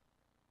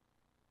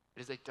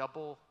 It is a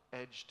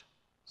double-edged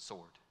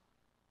sword.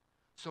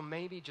 So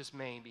maybe, just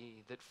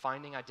maybe, that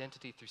finding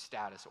identity through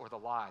status or the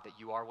lie that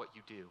you are what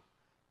you do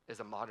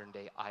is a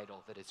modern-day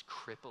idol that is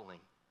crippling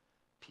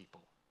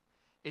people.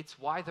 It's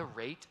why the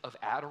rate of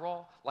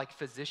Adderall, like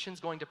physicians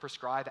going to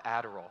prescribe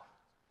Adderall,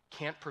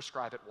 can't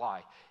prescribe it.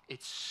 Why?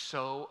 It's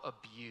so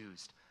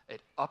abused at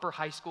upper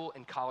high school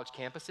and college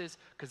campuses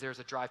because there's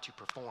a drive to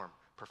perform,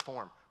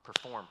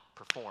 perform,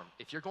 perform.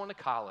 If you're going to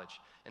college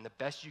and the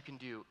best you can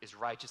do is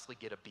righteously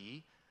get a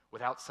B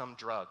without some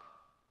drug,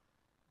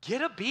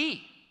 get a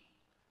B.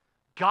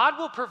 God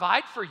will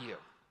provide for you.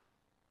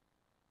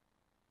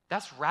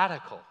 That's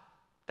radical.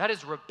 That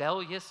is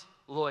rebellious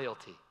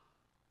loyalty.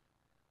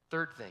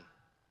 Third thing,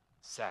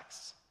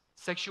 sex.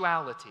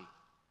 Sexuality,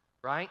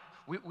 right?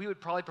 We would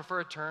probably prefer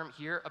a term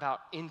here about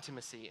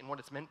intimacy and what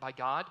it's meant by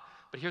God,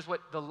 but here's what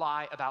the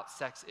lie about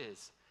sex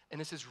is. And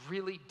this is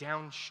really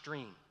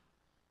downstream,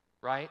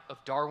 right,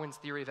 of Darwin's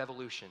theory of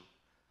evolution,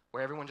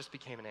 where everyone just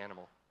became an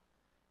animal.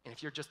 And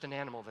if you're just an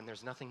animal, then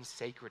there's nothing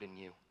sacred in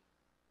you.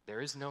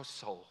 There is no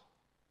soul.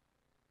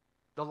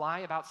 The lie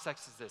about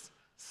sex is this: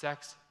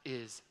 sex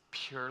is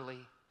purely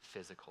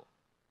physical,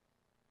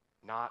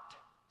 not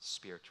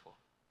spiritual.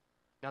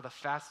 Now, the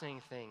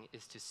fascinating thing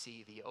is to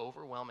see the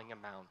overwhelming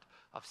amount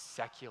of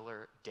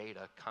secular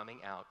data coming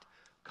out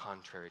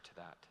contrary to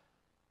that.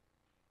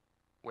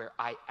 Where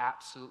I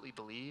absolutely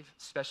believe,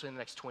 especially in the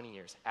next 20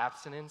 years,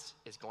 abstinence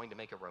is going to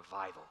make a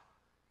revival.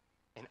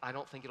 And I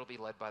don't think it'll be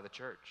led by the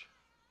church.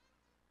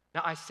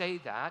 Now, I say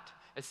that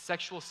as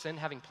sexual sin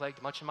having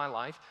plagued much of my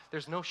life,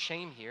 there's no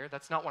shame here.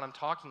 That's not what I'm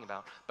talking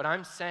about. But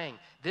I'm saying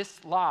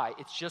this lie,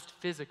 it's just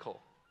physical,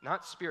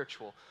 not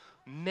spiritual.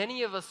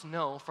 Many of us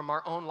know from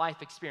our own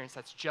life experience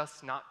that's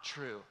just not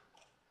true.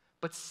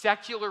 But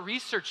secular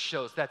research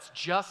shows that's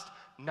just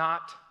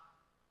not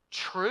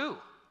true.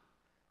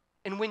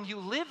 And when you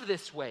live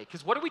this way,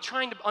 because what are we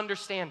trying to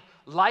understand?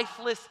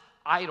 Lifeless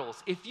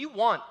idols. If you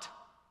want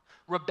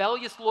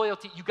rebellious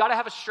loyalty, you got to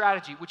have a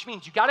strategy, which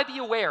means you got to be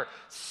aware.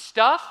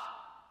 Stuff,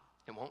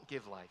 it won't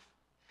give life.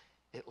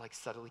 It like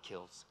subtly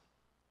kills.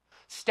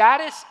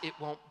 Status, it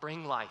won't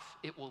bring life.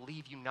 It will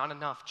leave you not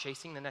enough,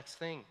 chasing the next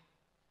thing.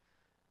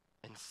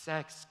 And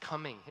sex,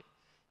 coming.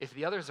 If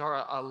the others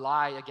are a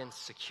lie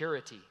against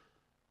security,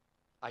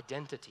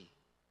 identity,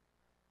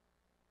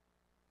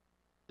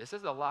 this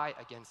is a lie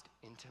against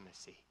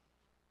intimacy.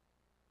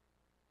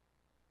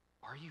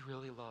 Are you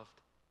really loved?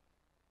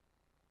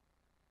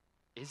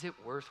 Is it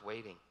worth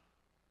waiting?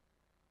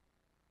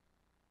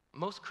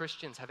 Most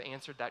Christians have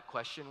answered that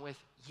question with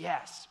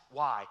yes.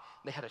 Why?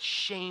 They had a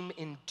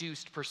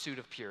shame-induced pursuit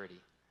of purity.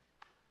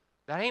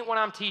 That ain't what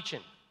I'm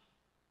teaching.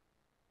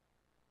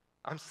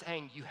 I'm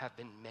saying you have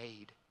been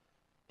made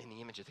in the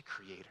image of the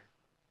Creator.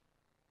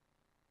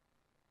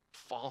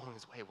 Following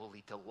His way will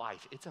lead to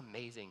life. It's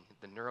amazing,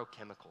 the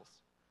neurochemicals,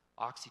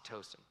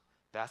 oxytocin,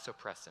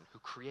 vasopressin, who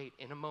create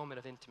in a moment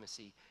of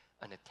intimacy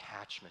an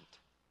attachment.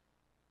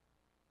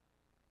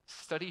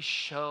 Studies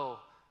show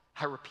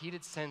how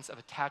repeated sense of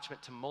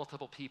attachment to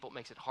multiple people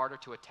makes it harder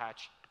to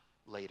attach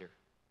later.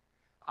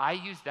 I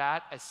use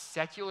that as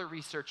secular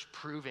research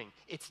proving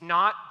it's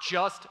not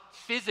just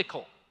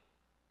physical.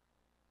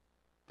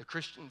 The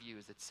Christian view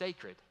is it's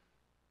sacred.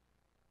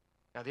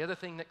 Now, the other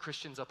thing that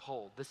Christians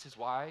uphold, this is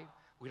why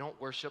we don't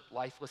worship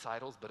lifeless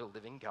idols, but a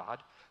living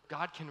God.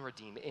 God can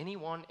redeem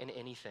anyone and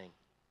anything.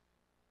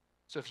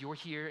 So if you're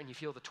here and you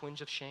feel the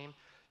twinge of shame,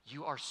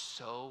 you are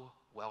so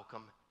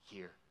welcome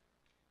here.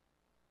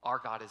 Our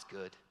God is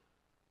good,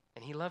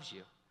 and He loves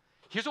you.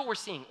 Here's what we're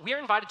seeing. We are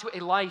invited to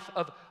a life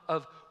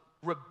of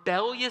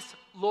rebellious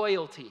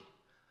loyalty.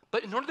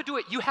 But in order to do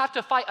it, you have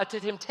to fight a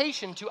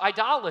temptation to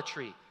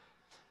idolatry.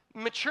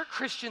 Mature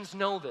Christians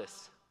know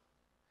this.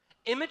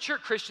 Immature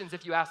Christians,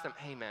 if you ask them,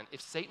 hey man, if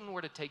Satan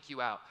were to take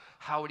you out,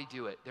 how would he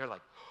do it? They're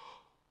like,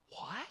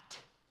 what?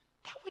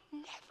 That would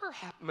never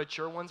happen.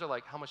 Mature ones are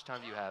like, how much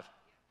time do you have?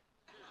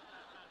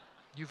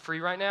 You free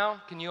right now?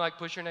 Can you like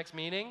push your next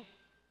meeting?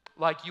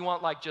 Like you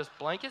want like just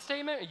blanket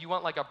statement? Or you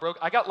want like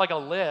I got like a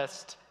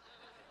list.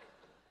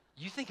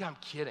 You think I'm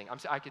kidding.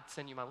 I could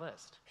send you my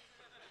list.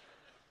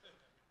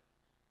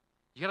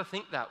 You got to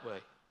think that way.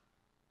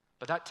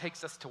 But that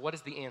takes us to what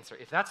is the answer?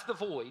 If that's the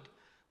void,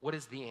 what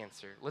is the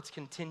answer? Let's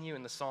continue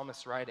in the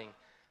psalmist's writing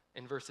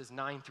in verses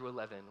 9 through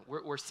 11.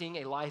 We're seeing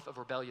a life of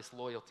rebellious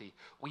loyalty.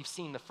 We've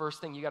seen the first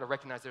thing you got to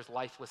recognize, there's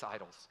lifeless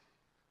idols.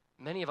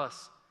 Many of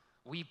us,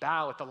 we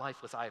bow at the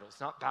lifeless idols,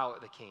 not bow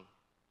at the king.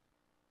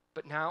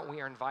 But now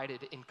we are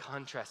invited in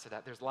contrast to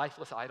that. There's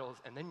lifeless idols,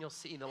 and then you'll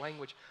see the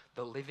language,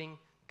 the living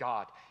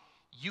God.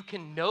 You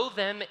can know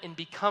them and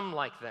become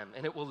like them,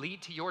 and it will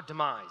lead to your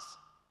demise.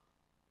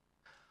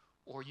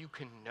 Or you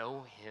can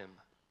know Him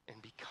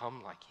and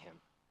become like Him,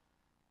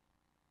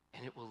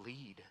 and it will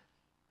lead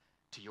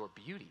to your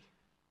beauty.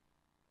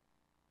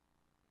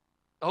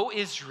 O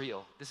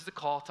Israel, this is a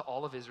call to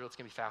all of Israel. It's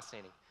going to be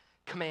fascinating.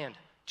 Command,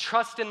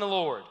 trust in the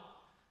Lord.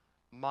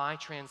 My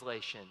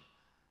translation,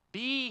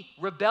 be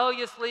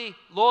rebelliously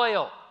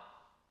loyal.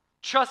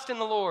 Trust in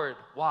the Lord.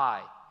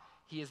 Why?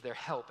 He is their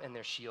help and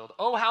their shield.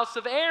 O house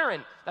of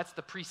Aaron, that's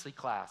the priestly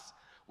class,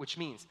 which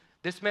means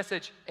this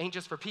message ain't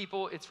just for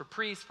people, it's for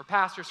priests, for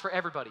pastors, for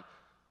everybody.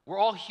 We're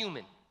all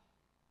human.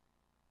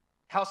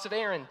 House of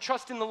Aaron,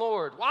 trust in the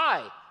Lord.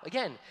 Why?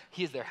 Again,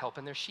 He is their help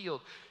and their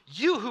shield.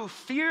 You who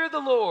fear the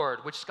Lord,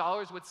 which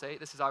scholars would say,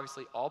 this is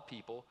obviously all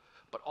people,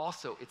 but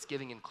also it's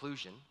giving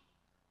inclusion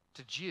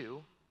to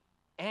Jew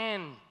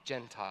and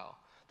Gentile.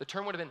 The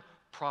term would have been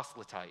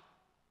proselyte.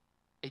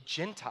 a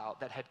Gentile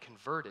that had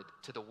converted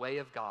to the way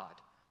of God,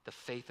 the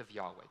faith of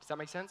Yahweh. Does that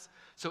make sense?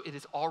 So it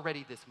is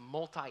already this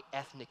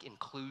multi-ethnic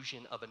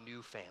inclusion of a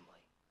new family.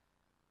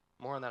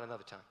 More on that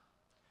another time.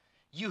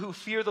 You who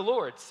fear the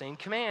Lord, same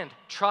command,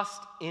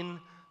 trust in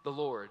the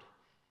Lord.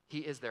 He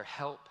is their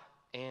help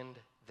and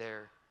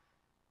their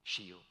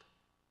shield.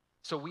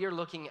 So we are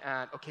looking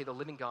at, okay, the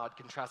living God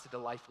contrasted to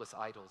lifeless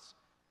idols.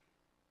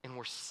 And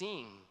we're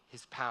seeing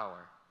his power.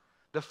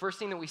 The first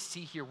thing that we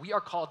see here, we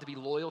are called to be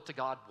loyal to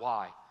God.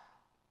 Why?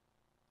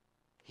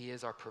 He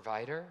is our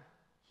provider.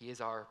 He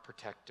is our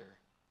protector.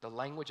 The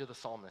language of the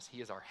psalmist,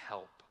 he is our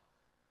help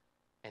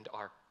and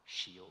our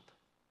shield.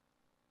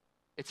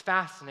 It's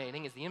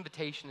fascinating as the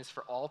invitation is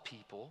for all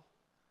people,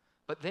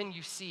 but then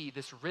you see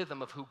this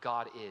rhythm of who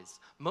God is.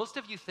 Most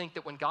of you think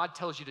that when God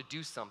tells you to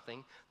do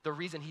something, the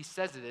reason he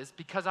says it is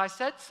because I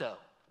said so.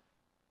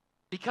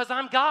 Because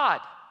I'm God.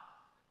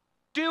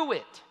 Do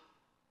it.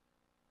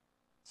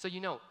 So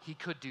you know, he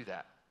could do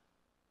that.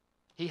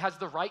 He has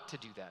the right to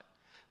do that.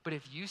 But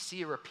if you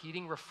see a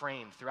repeating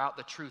refrain throughout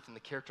the truth and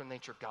the character and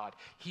nature of God,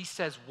 he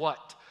says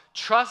what?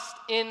 Trust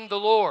in the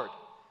Lord.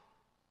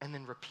 And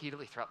then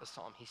repeatedly throughout the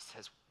psalm, he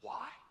says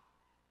why?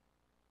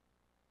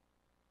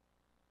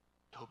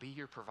 He'll be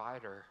your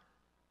provider.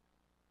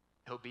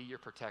 He'll be your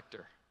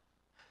protector.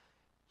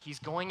 He's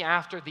going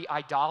after the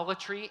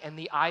idolatry and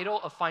the idol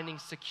of finding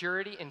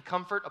security and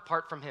comfort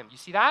apart from him. You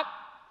see that?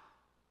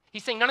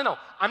 He's saying, no.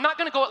 I'm not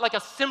going to go at like a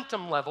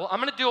symptom level. I'm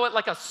going to do it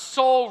like a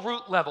soul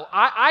root level.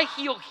 I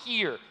heal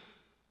here.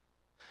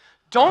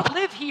 Don't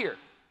live here.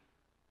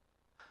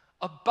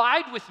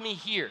 Abide with me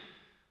here.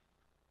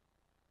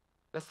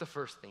 That's the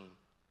first theme.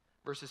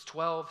 Verses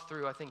 12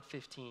 through, I think,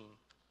 15.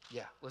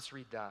 Yeah, let's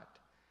read that.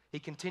 He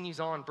continues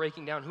on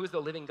breaking down who is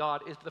the living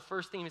God. The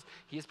first theme is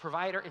he is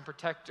provider and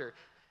protector.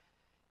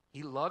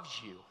 He loves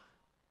you.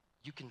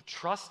 You can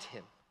trust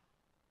him.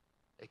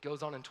 It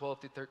goes on in 12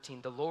 through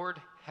 13. The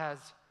Lord has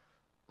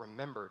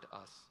remembered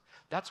us.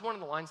 That's one of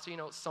the lines, so you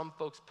know, some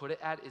folks put it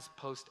at is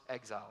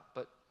post-exile,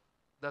 but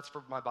that's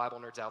for my Bible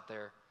nerds out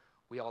there.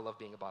 We all love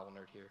being a Bible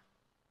nerd here. It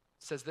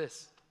says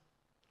this,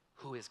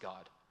 who is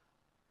God?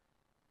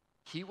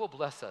 He will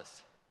bless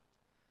us.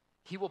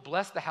 He will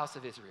bless the house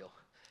of Israel.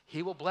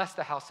 He will bless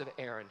the house of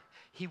Aaron.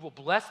 He will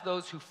bless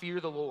those who fear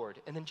the Lord.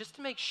 And then just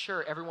to make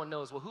sure everyone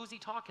knows, well, who's he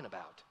talking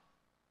about?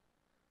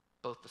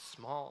 Both the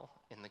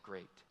small and the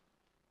great.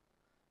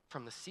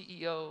 From the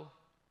CEO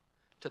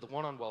to the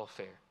one on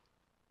welfare,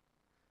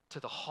 to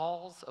the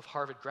halls of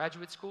Harvard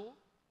Graduate School,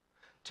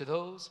 to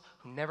those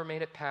who never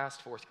made it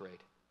past 4th grade.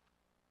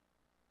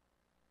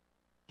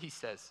 He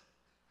says,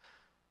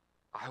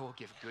 I will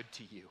give good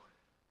to you.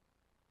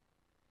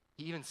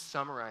 He even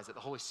summarized that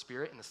the Holy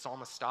Spirit and the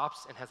psalmist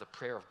stops and has a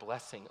prayer of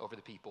blessing over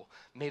the people.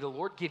 May the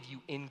Lord give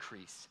you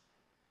increase.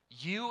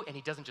 You, and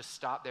he doesn't just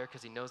stop there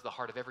because he knows the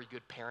heart of every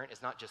good parent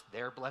is not just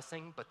their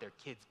blessing, but their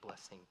kid's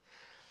blessing.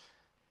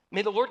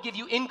 May the Lord give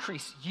you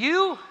increase,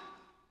 you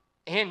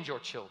and your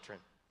children.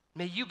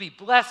 May you be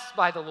blessed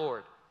by the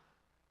Lord,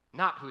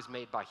 not who is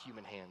made by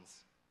human hands,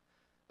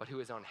 but who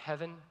is on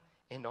heaven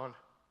and on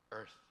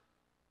earth.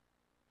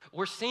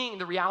 We're seeing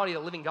the reality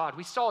of the living God.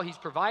 We saw he's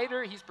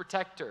provider, he's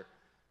protector.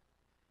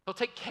 He'll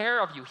take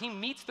care of you. He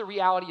meets the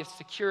reality of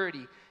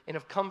security and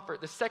of comfort.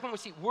 The second one we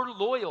see, we're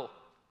loyal.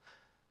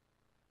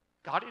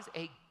 God is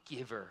a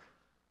giver.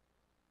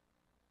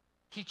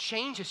 He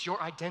changes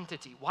your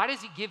identity. Why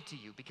does he give to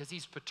you? Because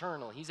he's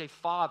paternal. He's a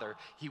father.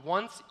 He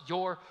wants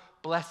your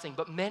blessing.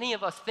 But many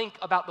of us think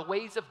about the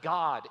ways of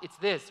God. It's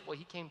this, well,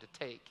 he came to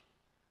take.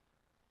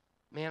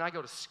 Man, I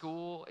go to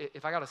school.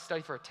 If I got to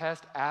study for a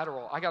test,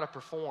 Adderall, I got to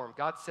perform.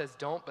 God says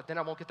don't, but then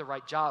I won't get the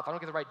right job. If I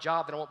don't get the right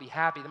job, then I won't be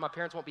happy. Then my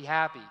parents won't be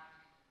happy.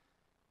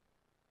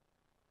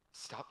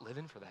 Stop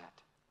living for that.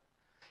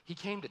 He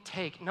came to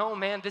take. No,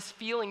 man, this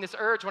feeling, this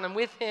urge, when I'm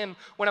with him,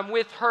 when I'm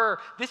with her,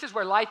 this is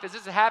where life is.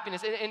 This is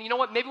happiness. And you know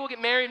what? Maybe we'll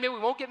get married, maybe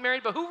we won't get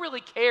married, but who really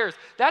cares?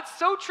 That's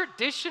so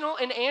traditional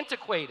and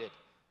antiquated.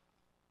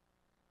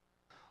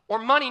 Or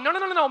money.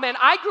 No, man.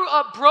 I grew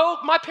up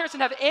broke. My parents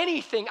didn't have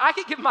anything. I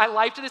could give my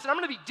life to this, and I'm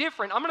going to be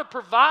different. I'm going to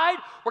provide.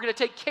 We're going to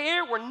take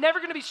care. We're never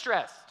going to be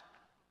stressed.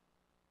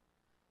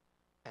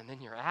 And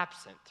then you're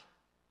absent.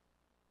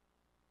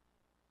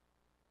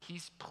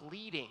 He's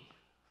pleading.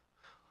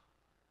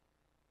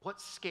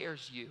 What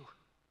scares you,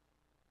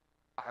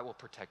 I will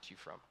protect you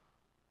from.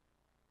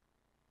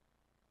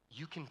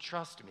 You can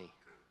trust me.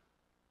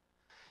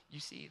 You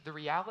see, the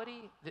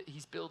reality that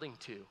he's building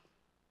to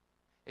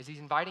is he's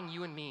inviting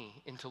you and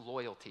me into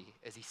loyalty,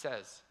 as he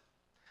says,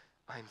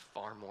 I'm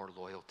far more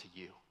loyal to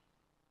you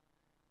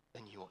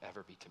than you will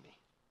ever be to me.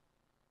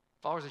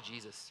 Followers of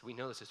Jesus, we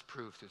know this is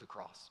proved through the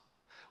cross,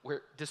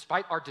 where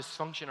despite our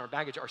dysfunction, our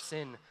baggage, our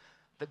sin,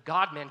 the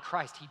God-man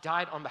Christ, he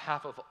died on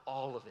behalf of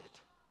all of it.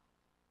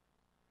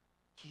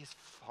 He is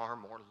far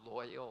more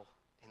loyal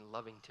and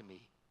loving to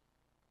me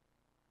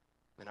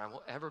than I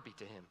will ever be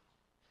to him.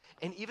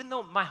 And even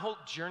though my whole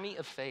journey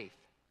of faith,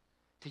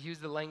 to use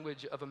the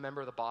language of a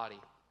member of the body,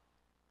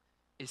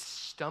 is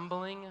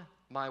stumbling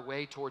my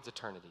way towards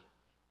eternity,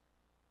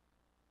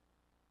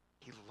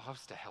 he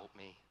loves to help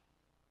me.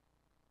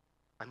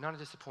 I'm not a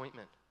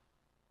disappointment.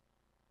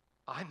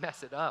 I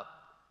mess it up.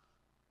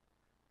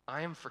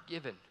 I am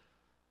forgiven.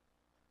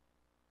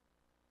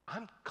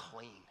 I'm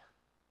clean.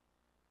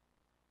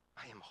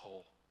 I am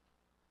whole.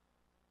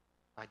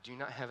 I do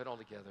not have it all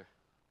together,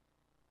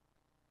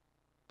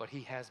 but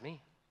he has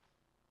me,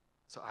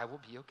 so I will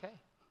be okay.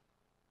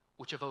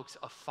 Which evokes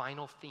a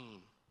final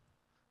theme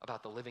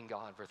about the living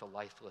God versus the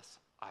lifeless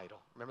idol.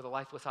 Remember the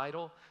lifeless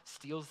idol?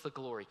 Steals the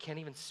glory, can't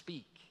even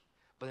speak.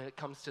 But then it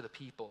comes to the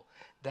people.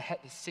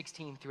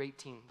 16 through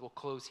 18, we'll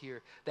close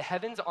here. The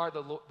heavens are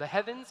the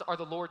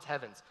Lord's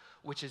heavens,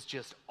 which is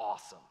just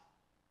awesome.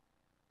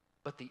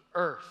 But the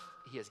earth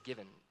he has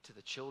given to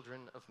the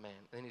children of man.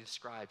 And then he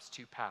describes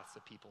two paths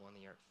of people on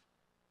the earth.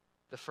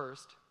 The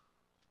first,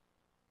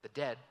 the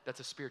dead, that's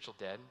a spiritual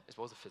dead as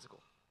well as a physical.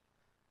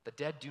 The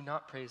dead do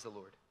not praise the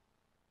Lord,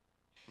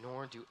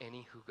 nor do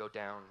any who go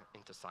down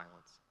into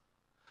silence.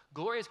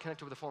 Glory is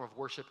connected with a form of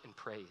worship and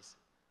praise.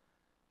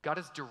 God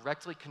is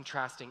directly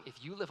contrasting, if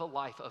you live a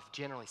life of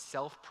generally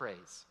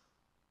self-praise,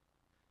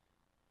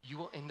 you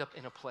will end up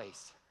in a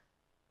place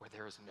where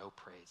there is no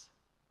praise,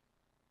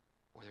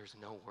 where there's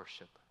no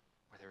worship,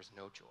 where there is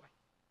no joy.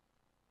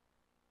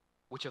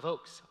 Which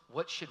evokes,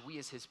 what should we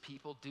as his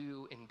people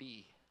do and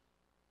be?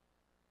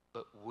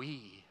 But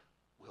we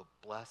will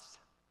bless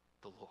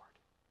the Lord.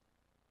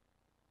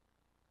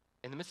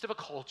 In the midst of a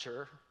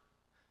culture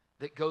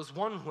that goes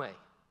one way,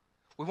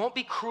 we won't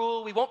be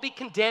cruel, we won't be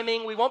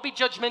condemning, we won't be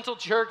judgmental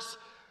jerks.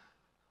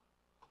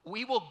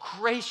 We will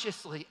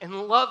graciously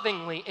and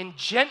lovingly and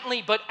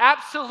gently but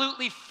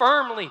absolutely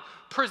firmly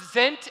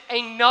present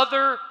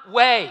another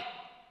way.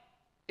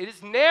 It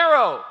is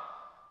narrow,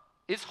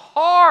 it's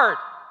hard,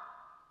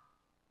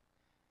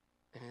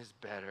 and it is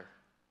better.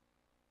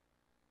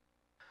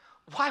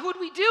 Why would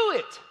we do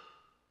it?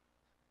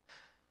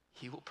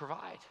 He will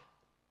provide.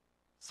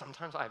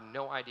 Sometimes I have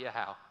no idea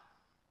how.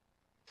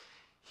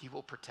 He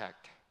will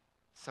protect.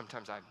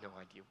 Sometimes I have no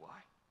idea why.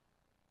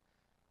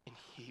 And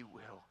he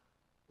will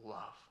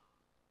love.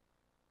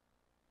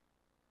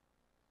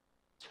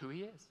 It's who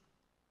he is.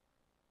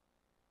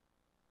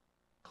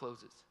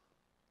 Closes.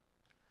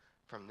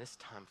 From this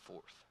time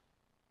forth.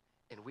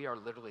 And we are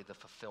literally the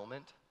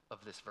fulfillment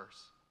of this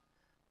verse.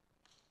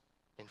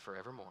 And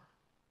forevermore.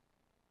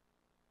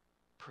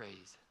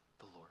 Praise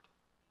the Lord.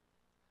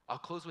 I'll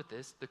close with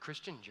this. The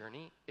Christian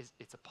journey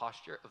it's a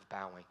posture of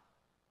bowing.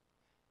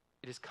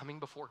 It is coming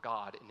before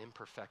God in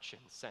imperfection,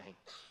 saying,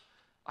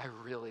 I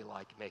really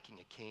like making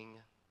a king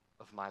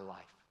of my life.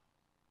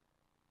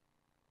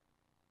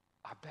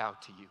 I bow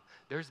to you.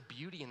 There's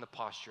beauty in the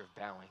posture of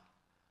bowing.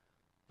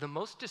 The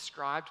most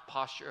described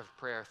posture of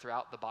prayer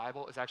throughout the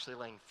Bible is actually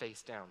laying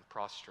face down,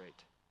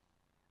 prostrate.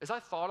 As I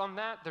thought on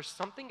that, there's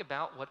something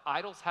about what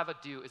idols have to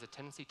do is a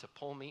tendency to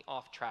pull me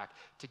off track,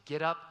 to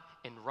get up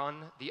and run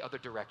the other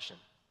direction.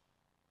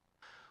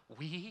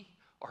 We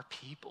are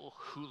people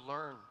who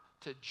learn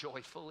to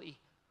joyfully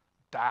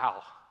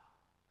bow.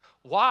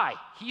 Why?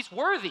 He's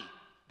worthy.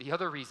 The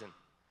other reason,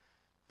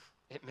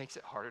 it makes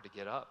it harder to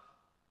get up.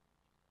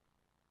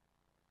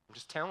 I'm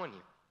just telling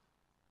you.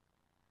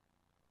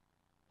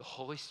 The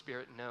Holy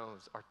Spirit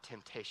knows our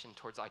temptation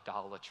towards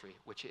idolatry,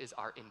 which is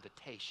our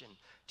invitation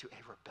to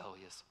a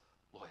rebellious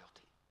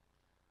loyalty.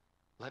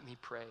 Let me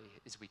pray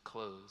as we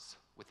close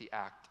with the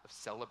act of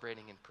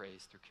celebrating and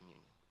praise through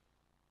communion.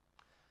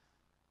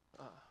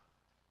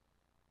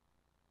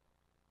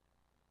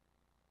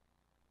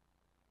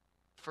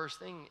 First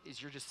thing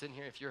is you're just sitting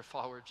here, if you're a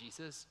follower of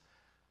Jesus,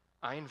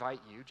 I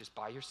invite you just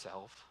by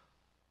yourself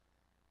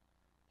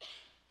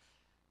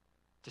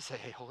to say,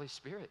 hey, Holy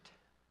Spirit,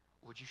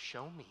 would you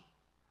show me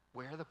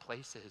where are the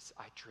places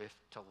I drift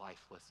to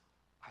lifeless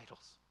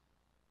idols?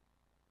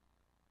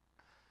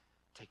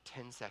 Take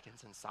 10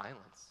 seconds in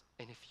silence,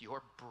 and if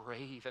you're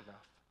brave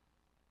enough,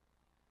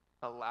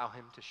 allow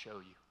him to show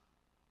you.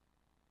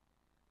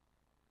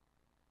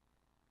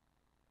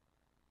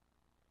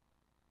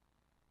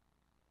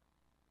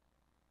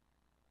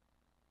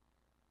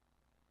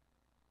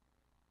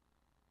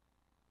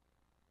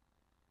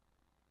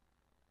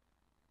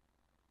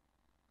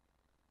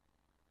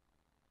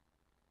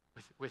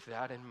 With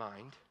that in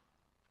mind,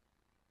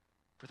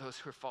 for those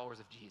who are followers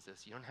of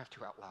Jesus, you don't have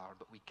to out loud,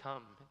 but we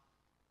come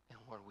and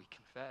Lord, we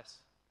confess.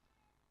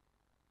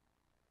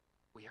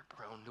 We are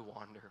prone to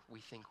wander. We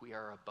think we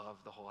are above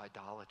the whole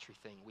idolatry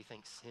thing. We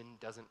think sin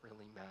doesn't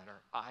really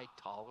matter. I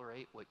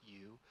tolerate what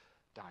you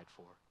died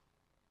for.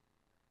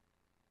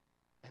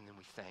 And then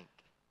we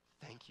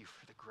thank you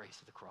for the grace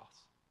of the cross,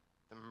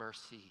 the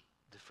mercy,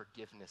 the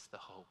forgiveness, the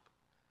hope.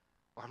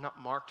 Or I'm not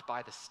marked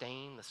by the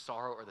stain, the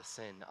sorrow, or the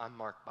sin. I'm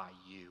marked by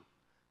you.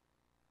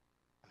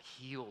 I'm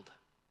healed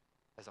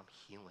as I'm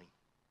healing.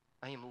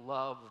 I am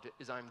loved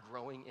as I'm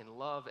growing in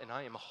love, and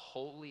I am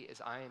holy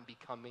as I am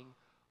becoming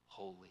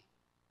holy.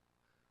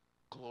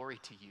 Glory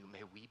to you.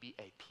 May we be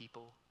a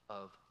people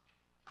of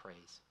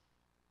praise.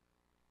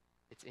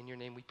 It's in your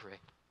name we pray.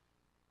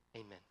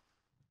 Amen.